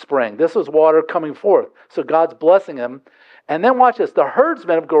bubbling spring. This was water coming forth. So God's blessing him. And then watch this. The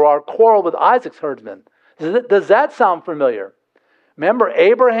herdsmen of Gerar quarreled with Isaac's herdsmen. Does that sound familiar? Remember,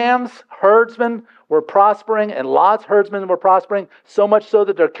 Abraham's herdsmen were prospering and Lot's herdsmen were prospering, so much so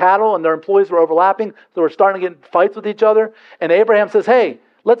that their cattle and their employees were overlapping. So we're starting to get in fights with each other. And Abraham says, hey,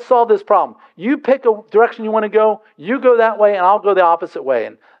 let's solve this problem. You pick a direction you want to go. You go that way and I'll go the opposite way.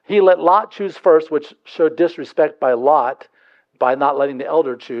 And he let Lot choose first, which showed disrespect by Lot, by not letting the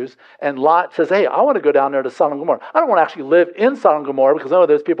elder choose. And Lot says, hey, I want to go down there to Sodom and Gomorrah. I don't want to actually live in Sodom and Gomorrah because I know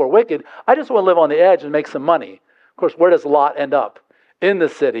those people are wicked. I just want to live on the edge and make some money. Of course, where does Lot end up? In the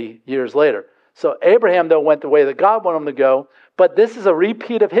city years later. So Abraham, though, went the way that God wanted him to go. But this is a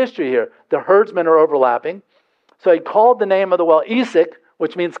repeat of history here. The herdsmen are overlapping. So he called the name of the well Esek,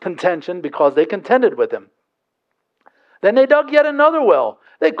 which means contention, because they contended with him. Then they dug yet another well.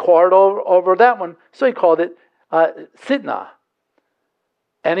 They quarreled over that one. So he called it Sitnah.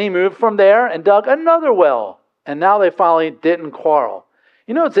 And he moved from there and dug another well. And now they finally didn't quarrel.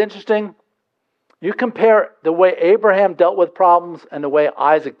 You know what's interesting? You compare the way Abraham dealt with problems and the way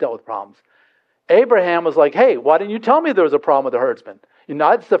Isaac dealt with problems. Abraham was like, hey, why didn't you tell me there was a problem with the herdsmen? You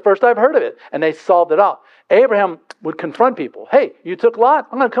know, it's the first I've heard of it. And they solved it out. Abraham would confront people. Hey, you took Lot?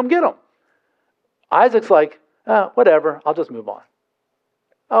 I'm going to come get him. Isaac's like, whatever, I'll just move on.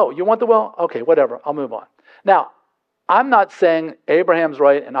 Oh, you want the well? Okay, whatever, I'll move on. Now, I'm not saying Abraham's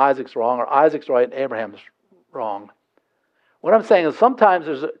right and Isaac's wrong, or Isaac's right and Abraham's wrong. What I'm saying is sometimes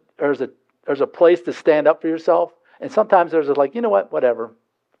there's a place to stand up for yourself, and sometimes there's like, you know what, whatever,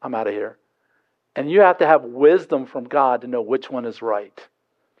 I'm out of here. And you have to have wisdom from God to know which one is right.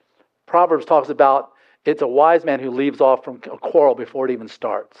 Proverbs talks about it's a wise man who leaves off from a quarrel before it even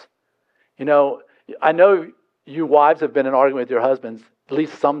starts. You know, I know you wives have been in argument with your husbands, at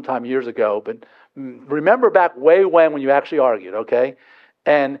least sometime years ago, but remember back way when you actually argued, okay?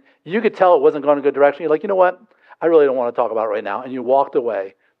 And you could tell it wasn't going in a good direction. You're like, you know what, I really don't want to talk about it right now. And you walked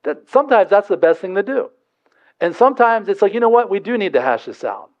away. Sometimes that's the best thing to do. And sometimes it's like, you know what, we do need to hash this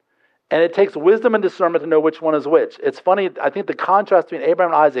out. And it takes wisdom and discernment to know which one is which. It's funny, I think the contrast between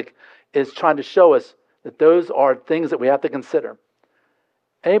Abraham and Isaac is trying to show us that those are things that we have to consider.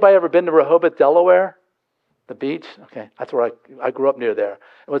 Anybody ever been to Rehoboth, Delaware? The beach? Okay, that's where I grew up near there.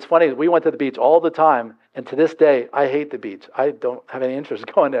 And what's funny is we went to the beach all the time, and to this day, I hate the beach. I don't have any interest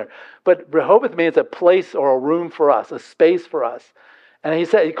in going there. But Rehoboth means a place or a room for us, a space for us. And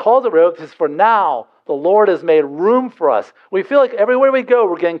he calls it Rehoboth because for now, the Lord has made room for us. We feel like everywhere we go,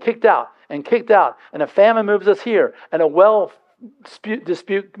 we're getting kicked out. And a famine moves us here, and a well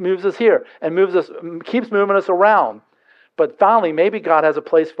dispute moves us here, and keeps moving us around. But finally, maybe God has a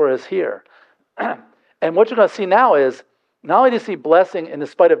place for us here. And what you're going to see now is, not only do you see blessing in the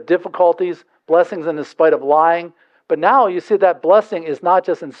spite of difficulties, blessings in the spite of lying, but now you see that blessing is not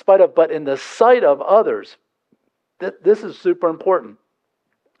just in spite of, but in the sight of others. This is super important.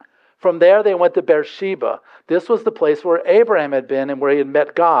 From there, they went to Beersheba. This was the place where Abraham had been and where he had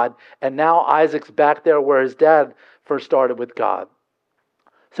met God. And now Isaac's back there where his dad first started with God.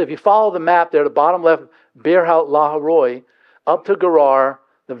 So if you follow the map there, the bottom left, Beer Lahai, up to Gerar,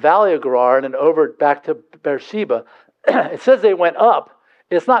 the valley of Gerar, and then over back to Beersheba. It says they went up.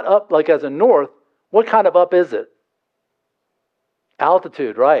 It's not up like as a north. What kind of up is it?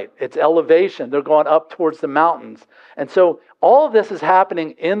 Altitude, right. It's elevation. They're going up towards the mountains. And so all of this is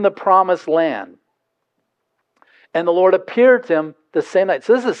happening in the promised land. And the Lord appeared to him the same night.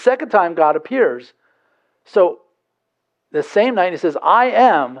 So this is the second time God appears. So the same night he says, I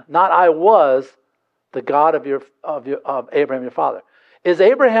am, not I was, the God of Abraham your father. Is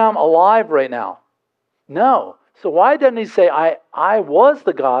Abraham alive right now? No. So why didn't he say, I was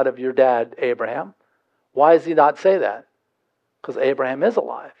the God of your dad Abraham? Why does he not say that? Because Abraham is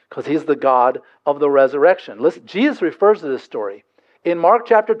alive. Because he's the God of the resurrection. Listen, Jesus refers to this story. In Mark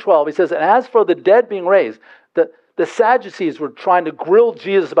chapter 12, he says, and as for the dead being raised, the Sadducees were trying to grill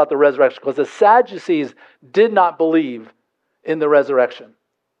Jesus about the resurrection because the Sadducees did not believe in the resurrection.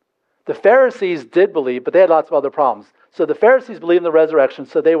 The Pharisees did believe, but they had lots of other problems. So the Pharisees believed in the resurrection,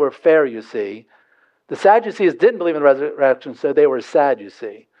 so they were fair, you see. The Sadducees didn't believe in the resurrection, so they were sad, you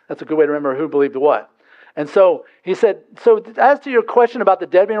see. That's a good way to remember who believed what. And so he said, so as to your question about the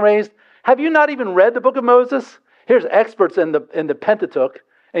dead being raised, have you not even read the book of Moses? Here's experts in the Pentateuch.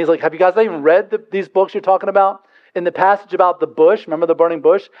 And he's like, have you guys not even read these books you're talking about? In the passage about the bush, remember the burning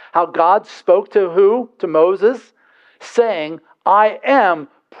bush? How God spoke to who? To Moses, saying, I am,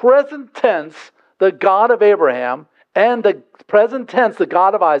 present tense, the God of Abraham and the present tense, the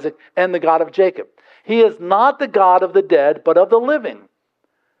God of Isaac and the God of Jacob. He is not the God of the dead, but of the living.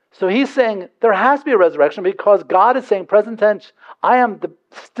 So he's saying there has to be a resurrection because God is saying, present tense, I am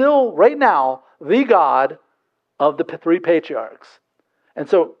still right now the God of the three patriarchs. And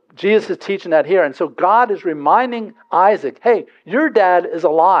so Jesus is teaching that here. And so God is reminding Isaac, hey, your dad is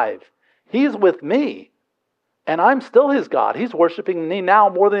alive. He's with me. And I'm still his God. He's worshiping me now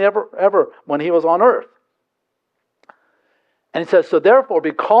more than ever when he was on earth. And he says, so therefore,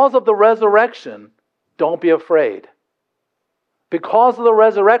 because of the resurrection, don't be afraid. Because of the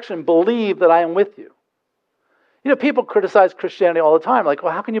resurrection, believe that I am with you. You know, people criticize Christianity all the time. Like,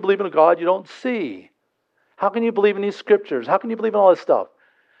 well, how can you believe in a God you don't see? How can you believe in these scriptures? How can you believe in all this stuff?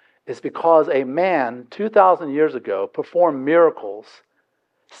 It's because a man 2,000 years ago performed miracles,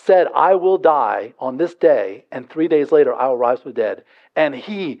 said, I will die on this day, and 3 days later I will rise from the dead. And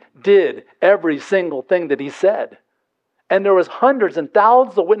he did every single thing that he said. And there was hundreds and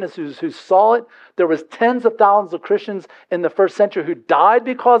thousands of witnesses who saw it. There was tens of thousands of Christians in the first century who died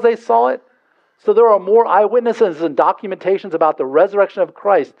because they saw it. So there are more eyewitnesses and documentations about the resurrection of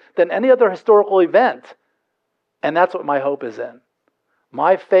Christ than any other historical event. And that's what my hope is in.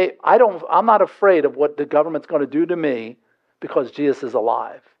 My faith, I'm not afraid of what the government's going to do to me because Jesus is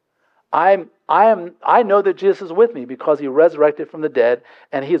alive. I know that Jesus is with me because he resurrected from the dead,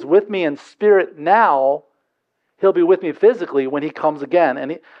 and he is with me in spirit now. He'll be with me physically when he comes again.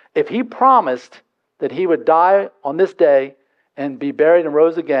 And if he promised that he would die on this day and be buried and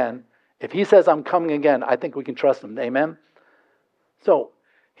rose again, if he says I'm coming again, I think we can trust him. Amen? So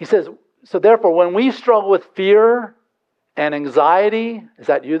he says, so therefore, when we struggle with fear and anxiety, is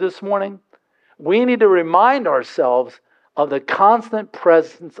that you this morning? We need to remind ourselves of the constant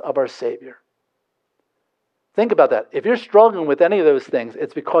presence of our Savior. Think about that. If you're struggling with any of those things,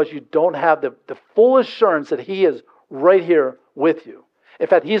 it's because you don't have the full assurance that he is right here with you. In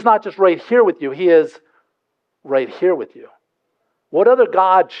fact, he's not just right here with you, he is right here with you. What other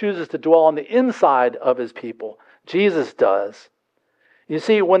God chooses to dwell on the inside of his people? Jesus does. You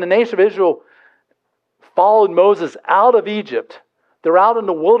see, when the nation of Israel followed Moses out of Egypt, they're out in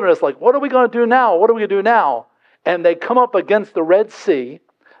the wilderness like, what are we going to do now? What are we going to do now? And they come up against the Red Sea.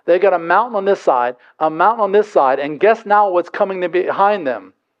 They got a mountain on this side, a mountain on this side, and guess now what's coming behind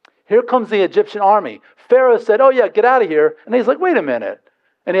them? Here comes the Egyptian army. Pharaoh said, oh yeah, get out of here. And he's like, wait a minute.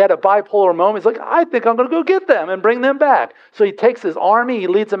 And he had a bipolar moment. He's like, I think I'm going to go get them and bring them back. So he takes his army, he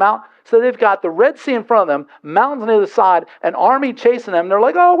leads them out. So they've got the Red Sea in front of them, mountains on the other side, an army chasing them. They're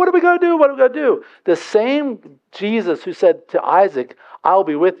like, oh, what are we going to do? What are we going to do? The same Jesus who said to Isaac, I'll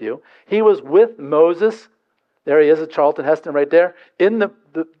be with you. He was with Moses. There he is at Charlton Heston right there. In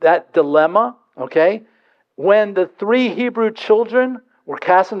that dilemma, okay? When the 3 Hebrew children were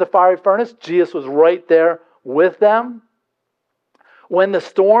cast in the fiery furnace, Jesus was right there with them. When the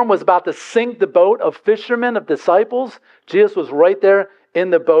storm was about to sink the boat of fishermen, of disciples, Jesus was right there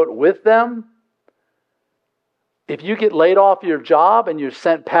in the boat with them. If you get laid off your job and you're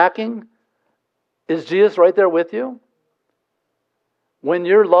sent packing, is Jesus right there with you? When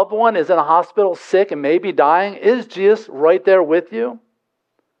your loved one is in a hospital sick and maybe dying, is Jesus right there with you?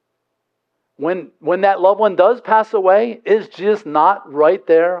 When that loved one does pass away, is Jesus not right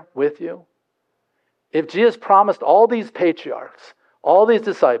there with you? If Jesus promised all these patriarchs, all these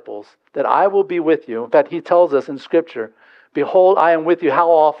disciples, that I will be with you. In fact, he tells us in Scripture, behold, I am with you how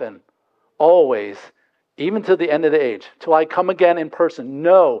often? Always, even to the end of the age, till I come again in person.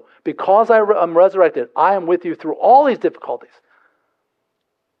 No, because I am resurrected, I am with you through all these difficulties.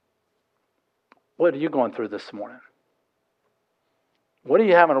 What are you going through this morning? What are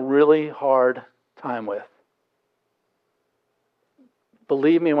you having a really hard time with?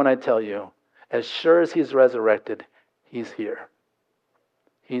 Believe me when I tell you, as sure as he's resurrected, he's here.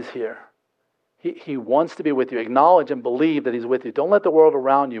 He's here. He wants to be with you. Acknowledge and believe that he's with you. Don't let the world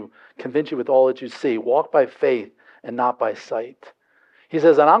around you convince you with all that you see. Walk by faith and not by sight. He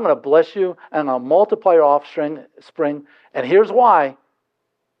says, and I'm going to bless you and I'm going to multiply your offspring. And here's why.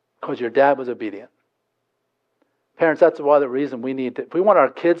 Because your dad was obedient. Parents, that's why the reason we need to, if we want our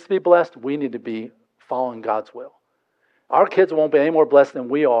kids to be blessed, we need to be following God's will. Our kids won't be any more blessed than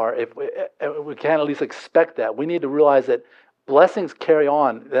we are if we can't at least expect that. We need to realize that blessings carry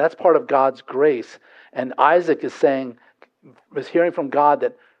on. That's part of God's grace. And Isaac is hearing from God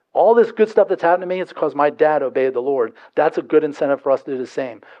that all this good stuff that's happened to me, it's because my dad obeyed the Lord. That's a good incentive for us to do the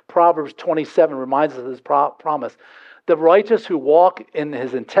same. Proverbs 27 reminds us of this promise. The righteous who walk in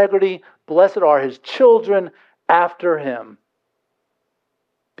his integrity, blessed are his children after him.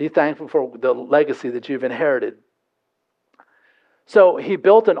 Be thankful for the legacy that you've inherited. So he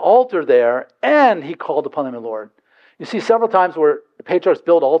built an altar there and he called upon the name of the Lord. You see several times where the patriarchs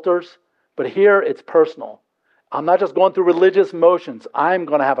build altars, but here it's personal. I'm not just going through religious motions. I'm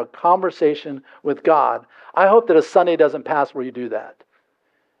going to have a conversation with God. I hope that a Sunday doesn't pass where you do that.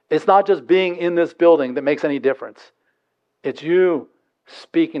 It's not just being in this building that makes any difference. It's you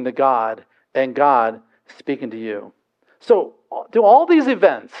speaking to God and God speaking to you. So, do all these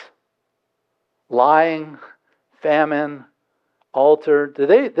events, lying, famine, altar, do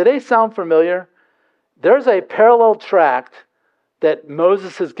they sound familiar? There's a parallel tract that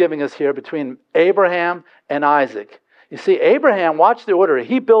Moses is giving us here between Abraham and Isaac. You see, Abraham, watch the order.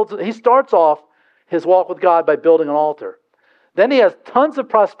 He starts off his walk with God by building an altar. Then he has tons of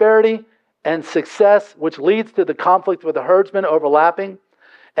prosperity and success, which leads to the conflict with the herdsmen overlapping.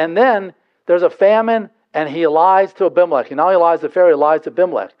 And then there's a famine, and he lies to Abimelech. He not only lies to Pharaoh, he lies to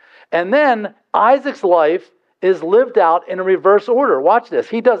Abimelech. And then Isaac's life is lived out in a reverse order. Watch this.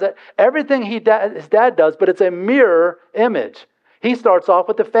 He does everything his dad does, but it's a mirror image. He starts off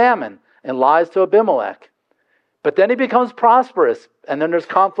with the famine and lies to Abimelech. But then he becomes prosperous, and then there's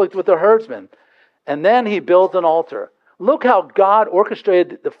conflict with the herdsmen. And then he builds an altar. Look how God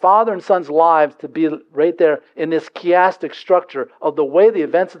orchestrated the father and son's lives to be right there in this chiastic structure of the way the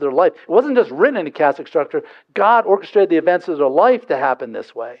events of their life. It wasn't just written in a chiastic structure. God orchestrated the events of their life to happen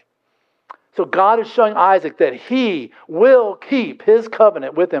this way. So God is showing Isaac that he will keep his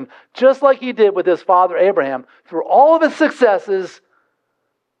covenant with him, just like he did with his father Abraham, through all of his successes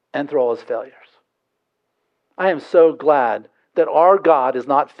and through all his failures. I am so glad that our God is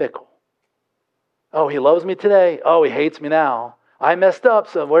not fickle. Oh, he loves me today. Oh, he hates me now. I messed up,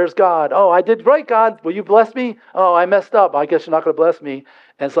 so where's God? Oh, I did right, God. Will you bless me? Oh, I messed up. I guess you're not going to bless me.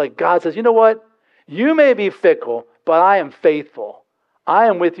 And it's like God says, you know what? You may be fickle, but I am faithful. I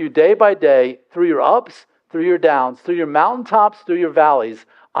am with you day by day through your ups, through your downs, through your mountaintops, through your valleys.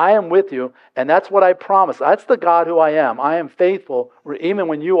 I am with you, and that's what I promise. That's the God who I am. I am faithful even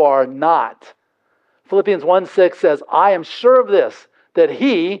when you are not. Philippians 1:6 says, I am sure of this, that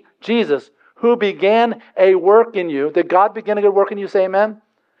he, Jesus, who began a work in you, that God began a good work in you, say amen?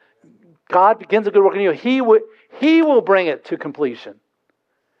 God begins a good work in you. He will bring it to completion.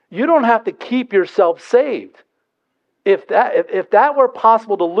 You don't have to keep yourself saved. If that were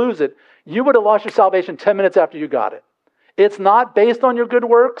possible to lose it, you would have lost your salvation 10 minutes after you got it. It's not based on your good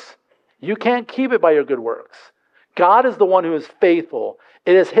works. You can't keep it by your good works. God is the one who is faithful.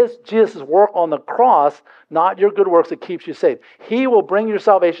 It is Jesus' work on the cross, not your good works, that keeps you saved. He will bring your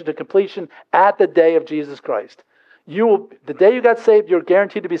salvation to completion at the day of Jesus Christ. The day you got saved, you're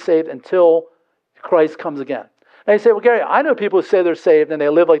guaranteed to be saved until Christ comes again. And you say, well, Gary, I know people who say they're saved and they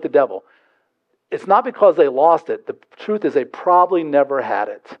live like the devil. It's not because they lost it. The truth is they probably never had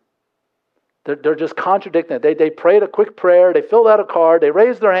it. They're just contradicting it. They prayed a quick prayer, they filled out a card, they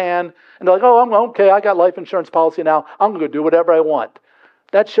raised their hand, and they're like, oh, I'm okay, I got life insurance policy now, I'm going to do whatever I want.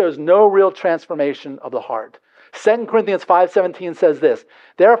 That shows no real transformation of the heart. 2 Corinthians 5:17 says this,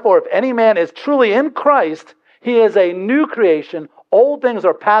 therefore, if any man is truly in Christ, he is a new creation. Old things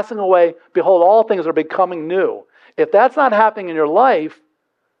are passing away. Behold, all things are becoming new. If that's not happening in your life,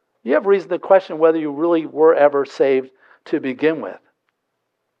 you have reason to question whether you really were ever saved to begin with.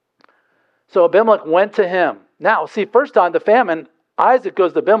 So Abimelech went to him. Now, see, first time the famine, Isaac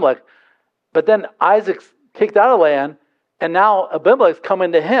goes to Abimelech, but then Isaac's kicked out of the land, and now Abimelech's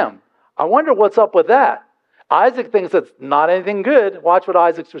coming to him. I wonder what's up with that. Isaac thinks it's not anything good. Watch what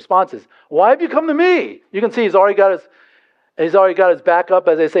Isaac's response is. Why have you come to me? You can see he's already got his back up,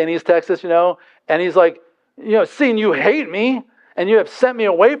 as they say in East Texas, and he's like, seeing you hate me, and you have sent me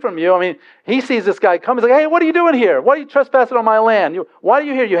away from you. I mean, he sees this guy come. He's like, hey, what are you doing here? Why are you trespassing on my land? Why are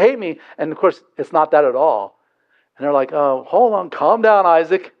you here? You hate me. And of course, it's not that at all. And they're like, oh, hold on, calm down,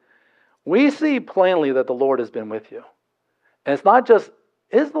 Isaac. We see plainly that the Lord has been with you. And it's not just,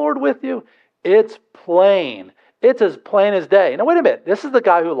 is the Lord with you? It's plain. It's as plain as day. Now, wait a minute. This is the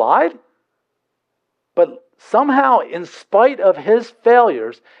guy who lied? But somehow, in spite of his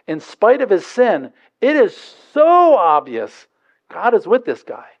failures, in spite of his sin, it is so obvious God is with this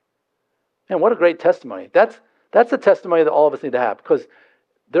guy. And what a great testimony. That's the testimony that all of us need to have, because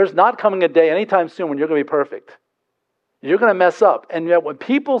there's not coming a day anytime soon when you're going to be perfect. You're going to mess up. And yet when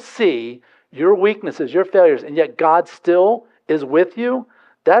people see your weaknesses, your failures, and yet God still is with you,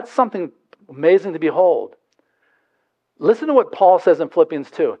 that's something amazing to behold. Listen to what Paul says in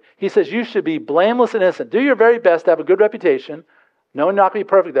Philippians 2. He says, you should be blameless and innocent. Do your very best to have a good reputation. No, not going to be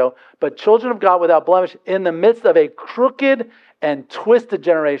perfect though, but children of God without blemish in the midst of a crooked and twisted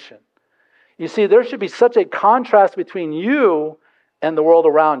generation. You see, there should be such a contrast between you and the world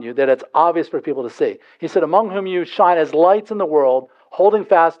around you that it's obvious for people to see. He said, among whom you shine as lights in the world, holding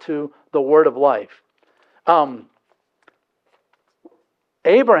fast to the word of life.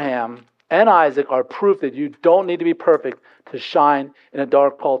 Abraham and Isaac are proof that you don't need to be perfect to shine in a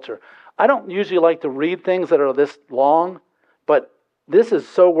dark culture. I don't usually like to read things that are this long, but this is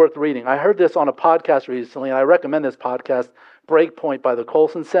so worth reading. I heard this on a podcast recently, and I recommend this podcast, Breakpoint by the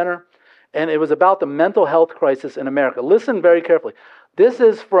Colson Center. And it was about the mental health crisis in America. Listen very carefully. This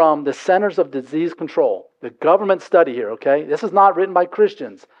is from the Centers of Disease Control, the government study here, okay? This is not written by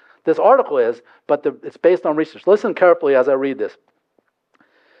Christians. This article is, but it's based on research. Listen carefully as I read this.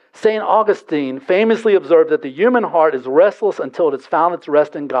 St. Augustine famously observed that the human heart is restless until it has found its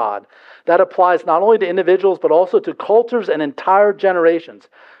rest in God. That applies not only to individuals, but also to cultures and entire generations.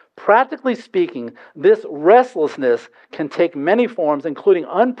 Practically speaking, this restlessness can take many forms, including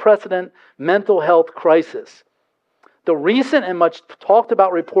unprecedented mental health crisis. The recent and much talked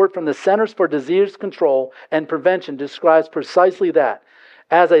about report from the Centers for Disease Control and Prevention describes precisely that.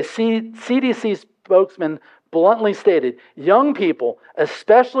 As a CDC spokesman bluntly stated, young people,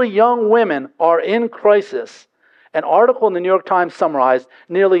 especially young women, are in crisis. An article in the New York Times summarized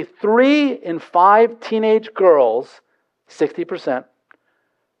nearly 3 in 5 teenage girls, 60%,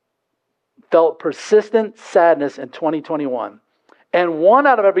 felt persistent sadness in 2021. And 1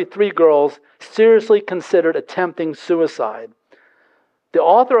 out of every 3 girls seriously considered attempting suicide. The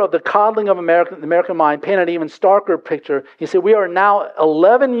author of The Coddling of the American Mind painted an even starker picture. He said, we are now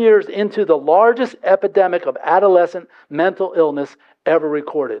 11 years into the largest epidemic of adolescent mental illness ever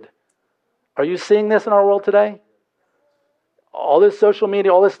recorded. Are you seeing this in our world today? All this social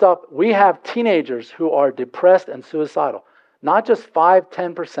media, all this stuff, we have teenagers who are depressed and suicidal. Not just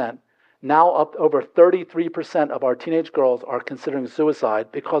 5-10%. Now up over 33% of our teenage girls are considering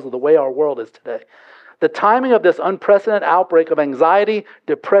suicide because of the way our world is today. The timing of this unprecedented outbreak of anxiety,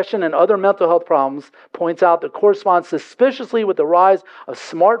 depression, and other mental health problems points out that corresponds suspiciously with the rise of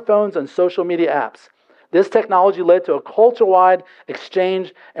smartphones and social media apps. This technology led to a culture-wide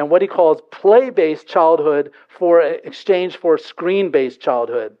exchange and what he calls play-based childhood for exchange for screen-based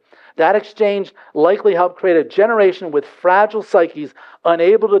childhood. That exchange likely helped create a generation with fragile psyches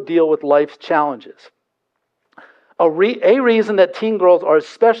unable to deal with life's challenges. A reason that teen girls are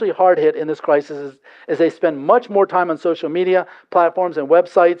especially hard hit in this crisis is they spend much more time on social media platforms and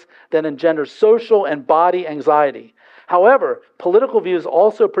websites that engender social and body anxiety. However, political views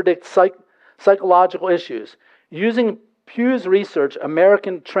also predict psychological issues. Using Pew's research,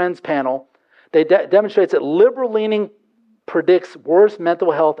 American Trends Panel, they demonstrates that liberal-leaning predicts worse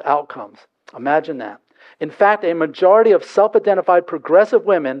mental health outcomes. Imagine that. In fact, a majority of self-identified progressive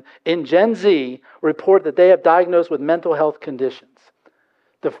women in Gen Z report that they have diagnosed with mental health conditions.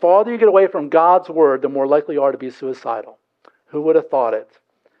 The farther you get away from God's word, the more likely you are to be suicidal. Who would have thought it?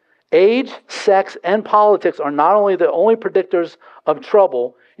 Age, sex, and politics are not only the only predictors of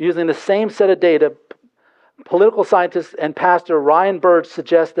trouble. Using the same set of data, political scientist and pastor Ryan Burge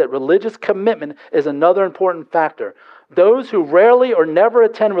suggests that religious commitment is another important factor. Those who rarely or never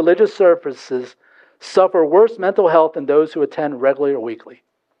attend religious services suffer worse mental health than those who attend regularly or weekly.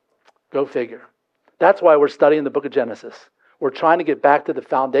 Go figure. That's why we're studying the book of Genesis. We're trying to get back to the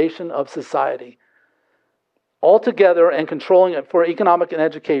foundation of society. Altogether, and controlling it for economic and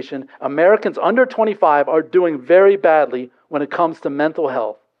education, Americans under 25 are doing very badly when it comes to mental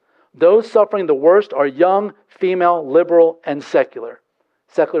health. Those suffering the worst are young, female, liberal, and secular.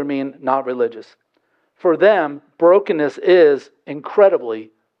 Secular mean not religious. For them, brokenness is incredibly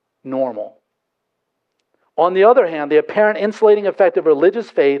normal. On the other hand, the apparent insulating effect of religious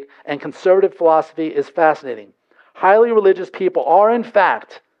faith and conservative philosophy is fascinating. Highly religious people are, in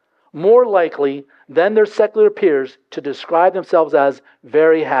fact, more likely than their secular peers to describe themselves as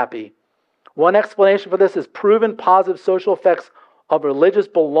very happy. One explanation for this is proven positive social effects of religious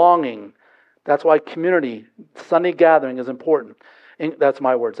belonging. That's why community, Sunday gathering is important. That's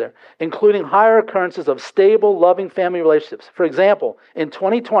my words there. Including higher occurrences of stable, loving family relationships. For example, in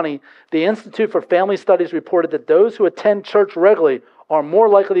 2020, the Institute for Family Studies reported that those who attend church regularly are more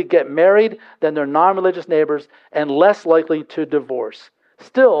likely to get married than their non-religious neighbors and less likely to divorce.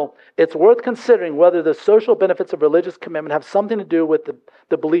 Still, it's worth considering whether the social benefits of religious commitment have something to do with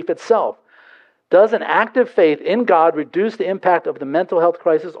the belief itself. Does an active faith in God reduce the impact of the mental health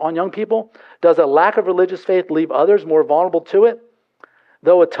crisis on young people? Does a lack of religious faith leave others more vulnerable to it?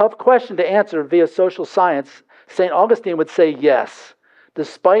 Though a tough question to answer via social science, St. Augustine would say yes.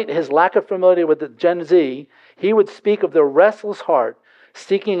 Despite his lack of familiarity with the Gen Z, he would speak of their restless heart,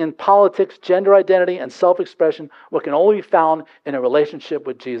 seeking in politics, gender identity, and self-expression what can only be found in a relationship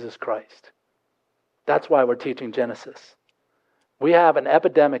with Jesus Christ. That's why we're teaching Genesis. We have an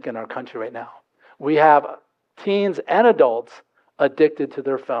epidemic in our country right now. We have teens and adults addicted to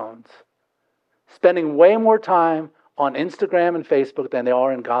their phones, spending way more time on Instagram and Facebook than they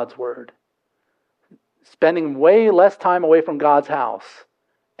are in God's Word. Spending way less time away from God's house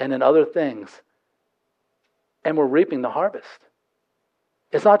and in other things. And we're reaping the harvest.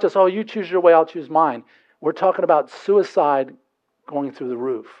 It's not just, oh, you choose your way, I'll choose mine. We're talking about suicide going through the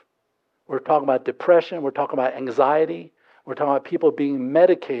roof. We're talking about depression. We're talking about anxiety. We're talking about people being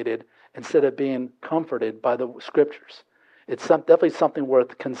medicated instead of being comforted by the Scriptures. It's definitely something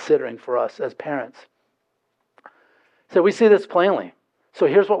worth considering for us as parents. So we see this plainly. So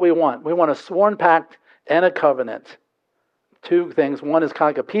here's what we want. We want a sworn pact and a covenant. Two things. One is kind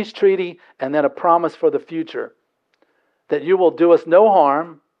of like a peace treaty, and then a promise for the future. That you will do us no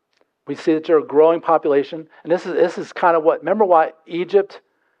harm. We see that you're a growing population. And this is kind of what, remember why Egypt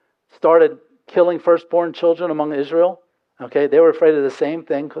started killing firstborn children among Israel? Okay, they were afraid of the same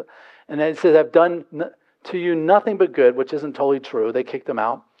thing. And then it says, I've done to you nothing but good, which isn't totally true. They kicked them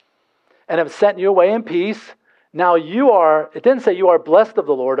out. And have sent you away in peace. Now you are, it didn't say you are blessed of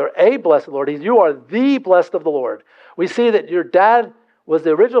the Lord or a blessed of the Lord. You are the blessed of the Lord. We see that your dad was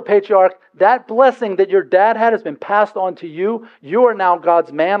the original patriarch. That blessing that your dad had has been passed on to you. You are now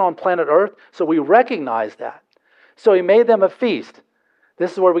God's man on planet Earth. So we recognize that. So he made them a feast.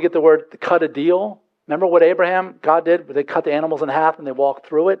 This is where we get the word cut a deal. Remember what God did? They cut the animals in half and they walked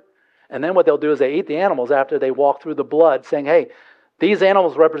through it. And then what they'll do is they eat the animals after they walk through the blood, saying, hey, these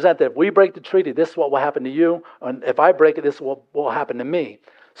animals represent that if we break the treaty, this is what will happen to you. And if I break it, this is what will happen to me.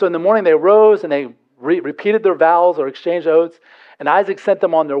 So in the morning they rose and they repeated their vows or exchanged oaths. And Isaac sent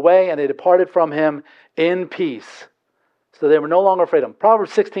them on their way and they departed from him in peace. So they were no longer afraid of him.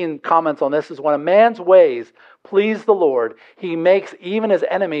 Proverbs 16 comments on this is when a man's ways please the Lord, he makes even his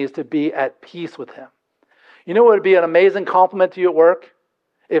enemies to be at peace with him. You know what would be an amazing compliment to you at work?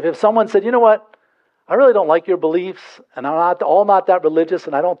 If someone said, you know what, I really don't like your beliefs, and I'm not that religious,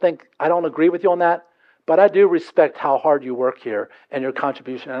 and I don't agree with you on that, but I do respect how hard you work here and your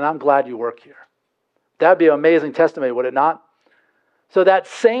contribution, and I'm glad you work here. That'd be an amazing testimony, would it not? So that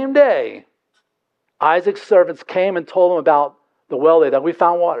same day, Isaac's servants came and told him about the well they dug. We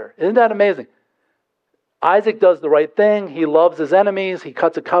found water. Isn't that amazing? Isaac does the right thing. He loves his enemies. He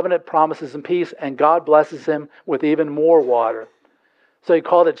cuts a covenant, promises him peace, and God blesses him with even more water. So he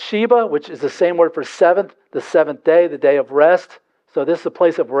called it Sheba, which is the same word for seventh, the seventh day, the day of rest. So this is a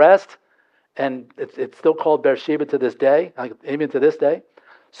place of rest, and it's still called Beersheba to this day, even to this day.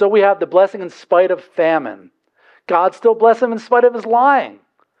 So we have the blessing in spite of famine. God still blessed him in spite of his lying.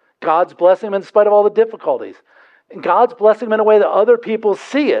 God's blessing him in spite of all the difficulties. And God's blessing him in a way that other people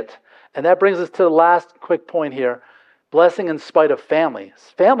see it. And that brings us to the last quick point here. Blessing in spite of family.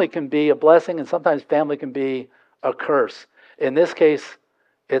 Family can be a blessing, and sometimes family can be a curse. In this case,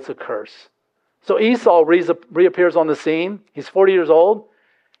 it's a curse. So Esau reappears on the scene. He's 40 years old.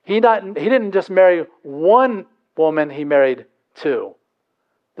 He didn't just marry one woman, he married two.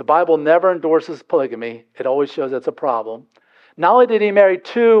 The Bible never endorses polygamy. It always shows it's a problem. Not only did he marry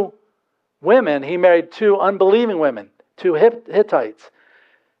two women, he married two unbelieving women, two Hittites.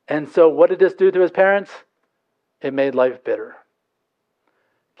 And so what did this do to his parents? It made life bitter.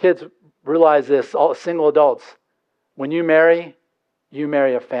 Kids, realize this, all single adults. When you marry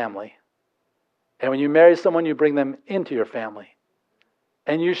a family. And when you marry someone, you bring them into your family.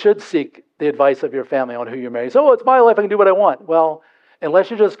 And you should seek the advice of your family on who you marry. So, it's my life, I can do what I want. Well, unless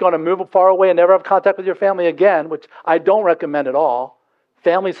you're just going to move far away and never have contact with your family again, which I don't recommend at all.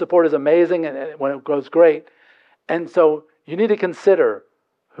 Family support is amazing and when it goes great. And so you need to consider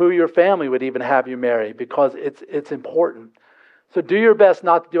who your family would even have you marry because it's important. So do your best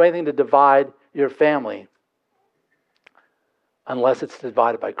not to do anything to divide your family unless it's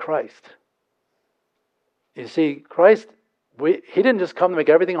divided by Christ. You see, Christ, he didn't just come to make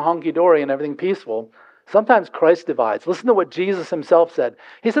everything hunky-dory and everything peaceful. Sometimes Christ divides. Listen to what Jesus himself said.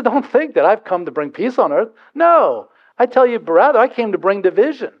 He said, don't think that I've come to bring peace on earth. No, I tell you, rather, I came to bring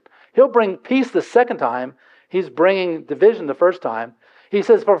division. He'll bring peace the second time. He's bringing division the first time. He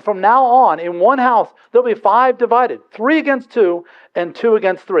says, from now on, in one house, there'll be 5 divided, 3 against 2 and 2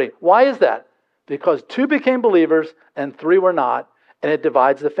 against 3. Why is that? Because 2 became believers and 3 were not, and it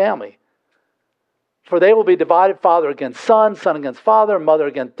divides the family. For they will be divided, father against son, son against father, mother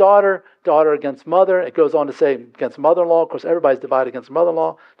against daughter, daughter against mother. It goes on to say against mother-in-law. Of course, everybody's divided against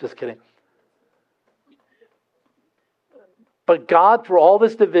mother-in-law. Just kidding. But God, through all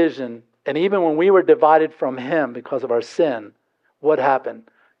this division, and even when we were divided from him because of our sin, what happened?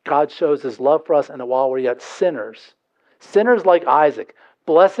 God shows his love for us, and while we're yet sinners like Isaac,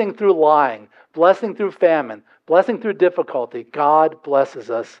 blessing through lying, blessing through famine, blessing through difficulty, God blesses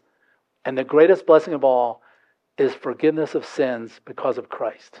us. And the greatest blessing of all is forgiveness of sins because of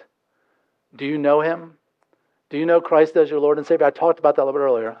Christ. Do you know him? Do you know Christ as your Lord and Savior? I talked about that a little bit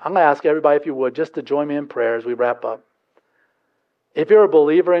earlier. I'm going to ask everybody, if you would, just to join me in prayer as we wrap up. If you're a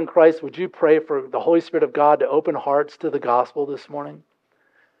believer in Christ, would you pray for the Holy Spirit of God to open hearts to the gospel this morning?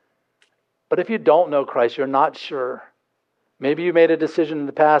 But if you don't know Christ, you're not sure. Maybe you made a decision in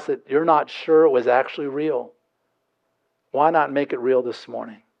the past that you're not sure it was actually real. Why not make it real this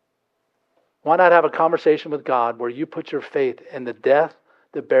morning? Why not have a conversation with God where you put your faith in the death,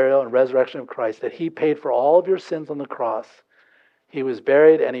 the burial, and resurrection of Christ, that He paid for all of your sins on the cross. He was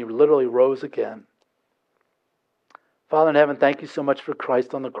buried and He literally rose again. Father in heaven, thank you so much for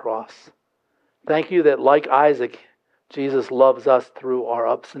Christ on the cross. Thank you that, like Isaac, Jesus loves us through our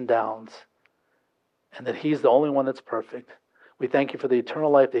ups and downs, and that He's the only one that's perfect. We thank you for the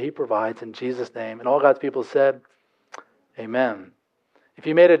eternal life that He provides in Jesus' name. And all God's people said, amen. If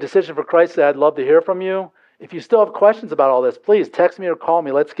you made a decision for Christ, I'd love to hear from you. If you still have questions about all this, please text me or call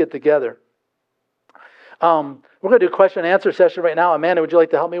me. Let's get together. We're going to do a question and answer session right now. Amanda, would you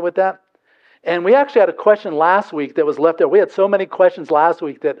like to help me with that? And we actually had a question last week that was left there. We had so many questions last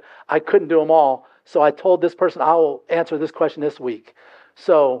week that I couldn't do them all. So I told this person, I will answer this question this week.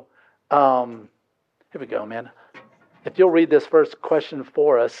 So here we go, Amanda. If you'll read this first question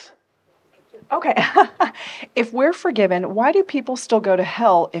for us. Okay. If we're forgiven, why do people still go to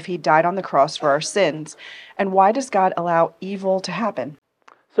hell if He died on the cross for our sins? And why does God allow evil to happen?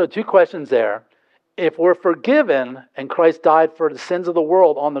 So 2 questions there. If we're forgiven and Christ died for the sins of the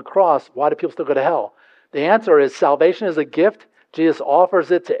world on the cross, why do people still go to hell? The answer is salvation is a gift. Jesus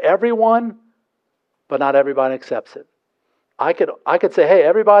offers it to everyone, but not everybody accepts it. I could say, hey,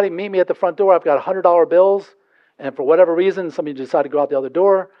 everybody meet me at the front door. I've got $100 bills. And for whatever reason, some of you decide to go out the other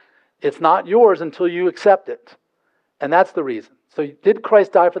door. It's not yours until you accept it. And that's the reason. So did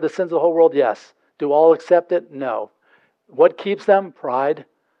Christ die for the sins of the whole world? Yes. Do all accept it? No. What keeps them? Pride.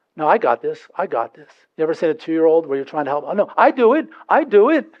 No, I got this. I got this. You ever seen a 2-year-old where you're trying to help? Oh, no, I do it. I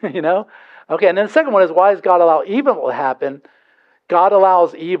do it. Okay, and then the second one is, why does God allow evil to happen? God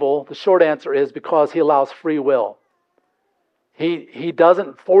allows evil. The short answer is because He allows free will. He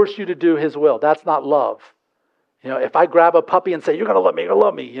doesn't force you to do His will. That's not love. If I grab a puppy and say, you're going to love me, you're going to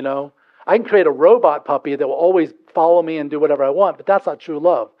love me, I can create a robot puppy that will always follow me and do whatever I want, but that's not true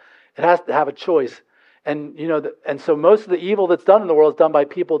love. It has to have a choice. And, and so most of the evil that's done in the world is done by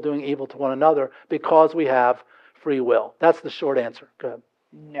people doing evil to one another because we have free will. That's the short answer. Go ahead.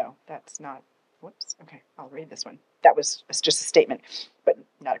 No, that's not. Whoops. Okay, I'll read this one. It's just a statement, but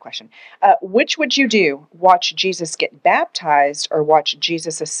not a question. Which would you do? Watch Jesus get baptized or watch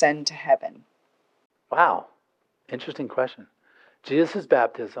Jesus ascend to heaven? Wow. Interesting question. Jesus'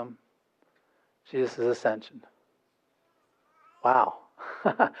 baptism, Jesus' ascension. Wow.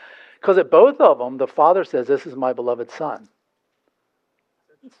 Because at both of them, the Father says, this is my beloved Son.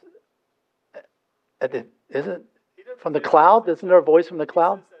 Isn't from the cloud? Isn't there a voice from the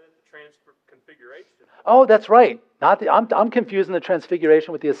cloud? Oh, that's right. I'm confusing the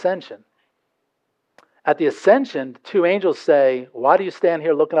transfiguration with the ascension. At the ascension, 2 angels say, why do you stand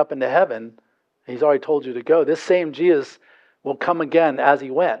here looking up into heaven? He's already told you to go. This same Jesus will come again as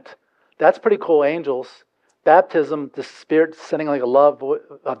He went. That's pretty cool, angels. Baptism, the Spirit sending like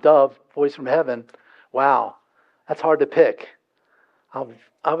a dove, voice from heaven. Wow, that's hard to pick.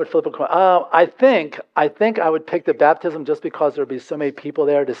 I would flip a coin. I think I would pick the baptism just because there would be so many people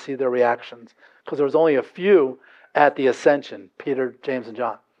there to see their reactions. Because there was only a few at the ascension, Peter, James, and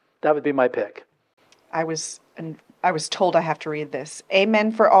John. That would be my pick. I was told I have to read this.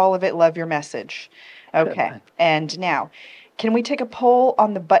 Amen for all of it. Love your message. Okay. Amen. And now, can we take a poll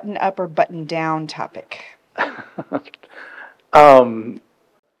on the button up or button down topic? I don't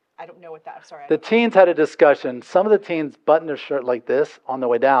know what that. I'm sorry. The teens had a discussion. Some of the teens button their shirt like this on the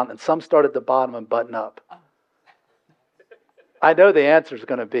way down, and some start at the bottom and button up. Oh. I know the answer is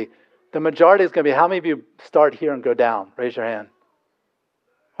going to be. The majority is going to be, how many of you start here and go down? Raise your hand.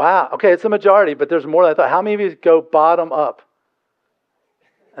 Wow. Okay, it's the majority, but there's more than I thought. How many of you go bottom up?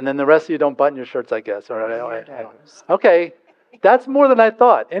 And then the rest of you don't button your shirts, I guess. All right. Okay, that's more than I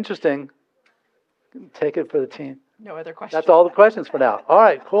thought. Interesting. Take it for the team. No other questions. That's all the questions for now. All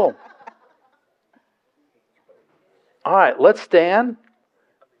right, cool. All right, let's stand.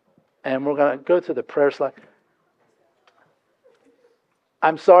 And we're going to go to the prayer slide.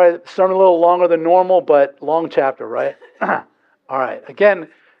 I'm sorry, sermon a little longer than normal, but long chapter, right? All right. Again,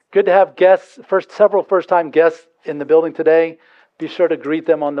 good to have guests, several first-time guests in the building today. Be sure to greet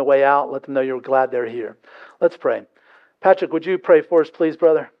them on the way out. Let them know you're glad they're here. Let's pray. Patrick, would you pray for us, please,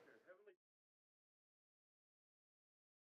 brother?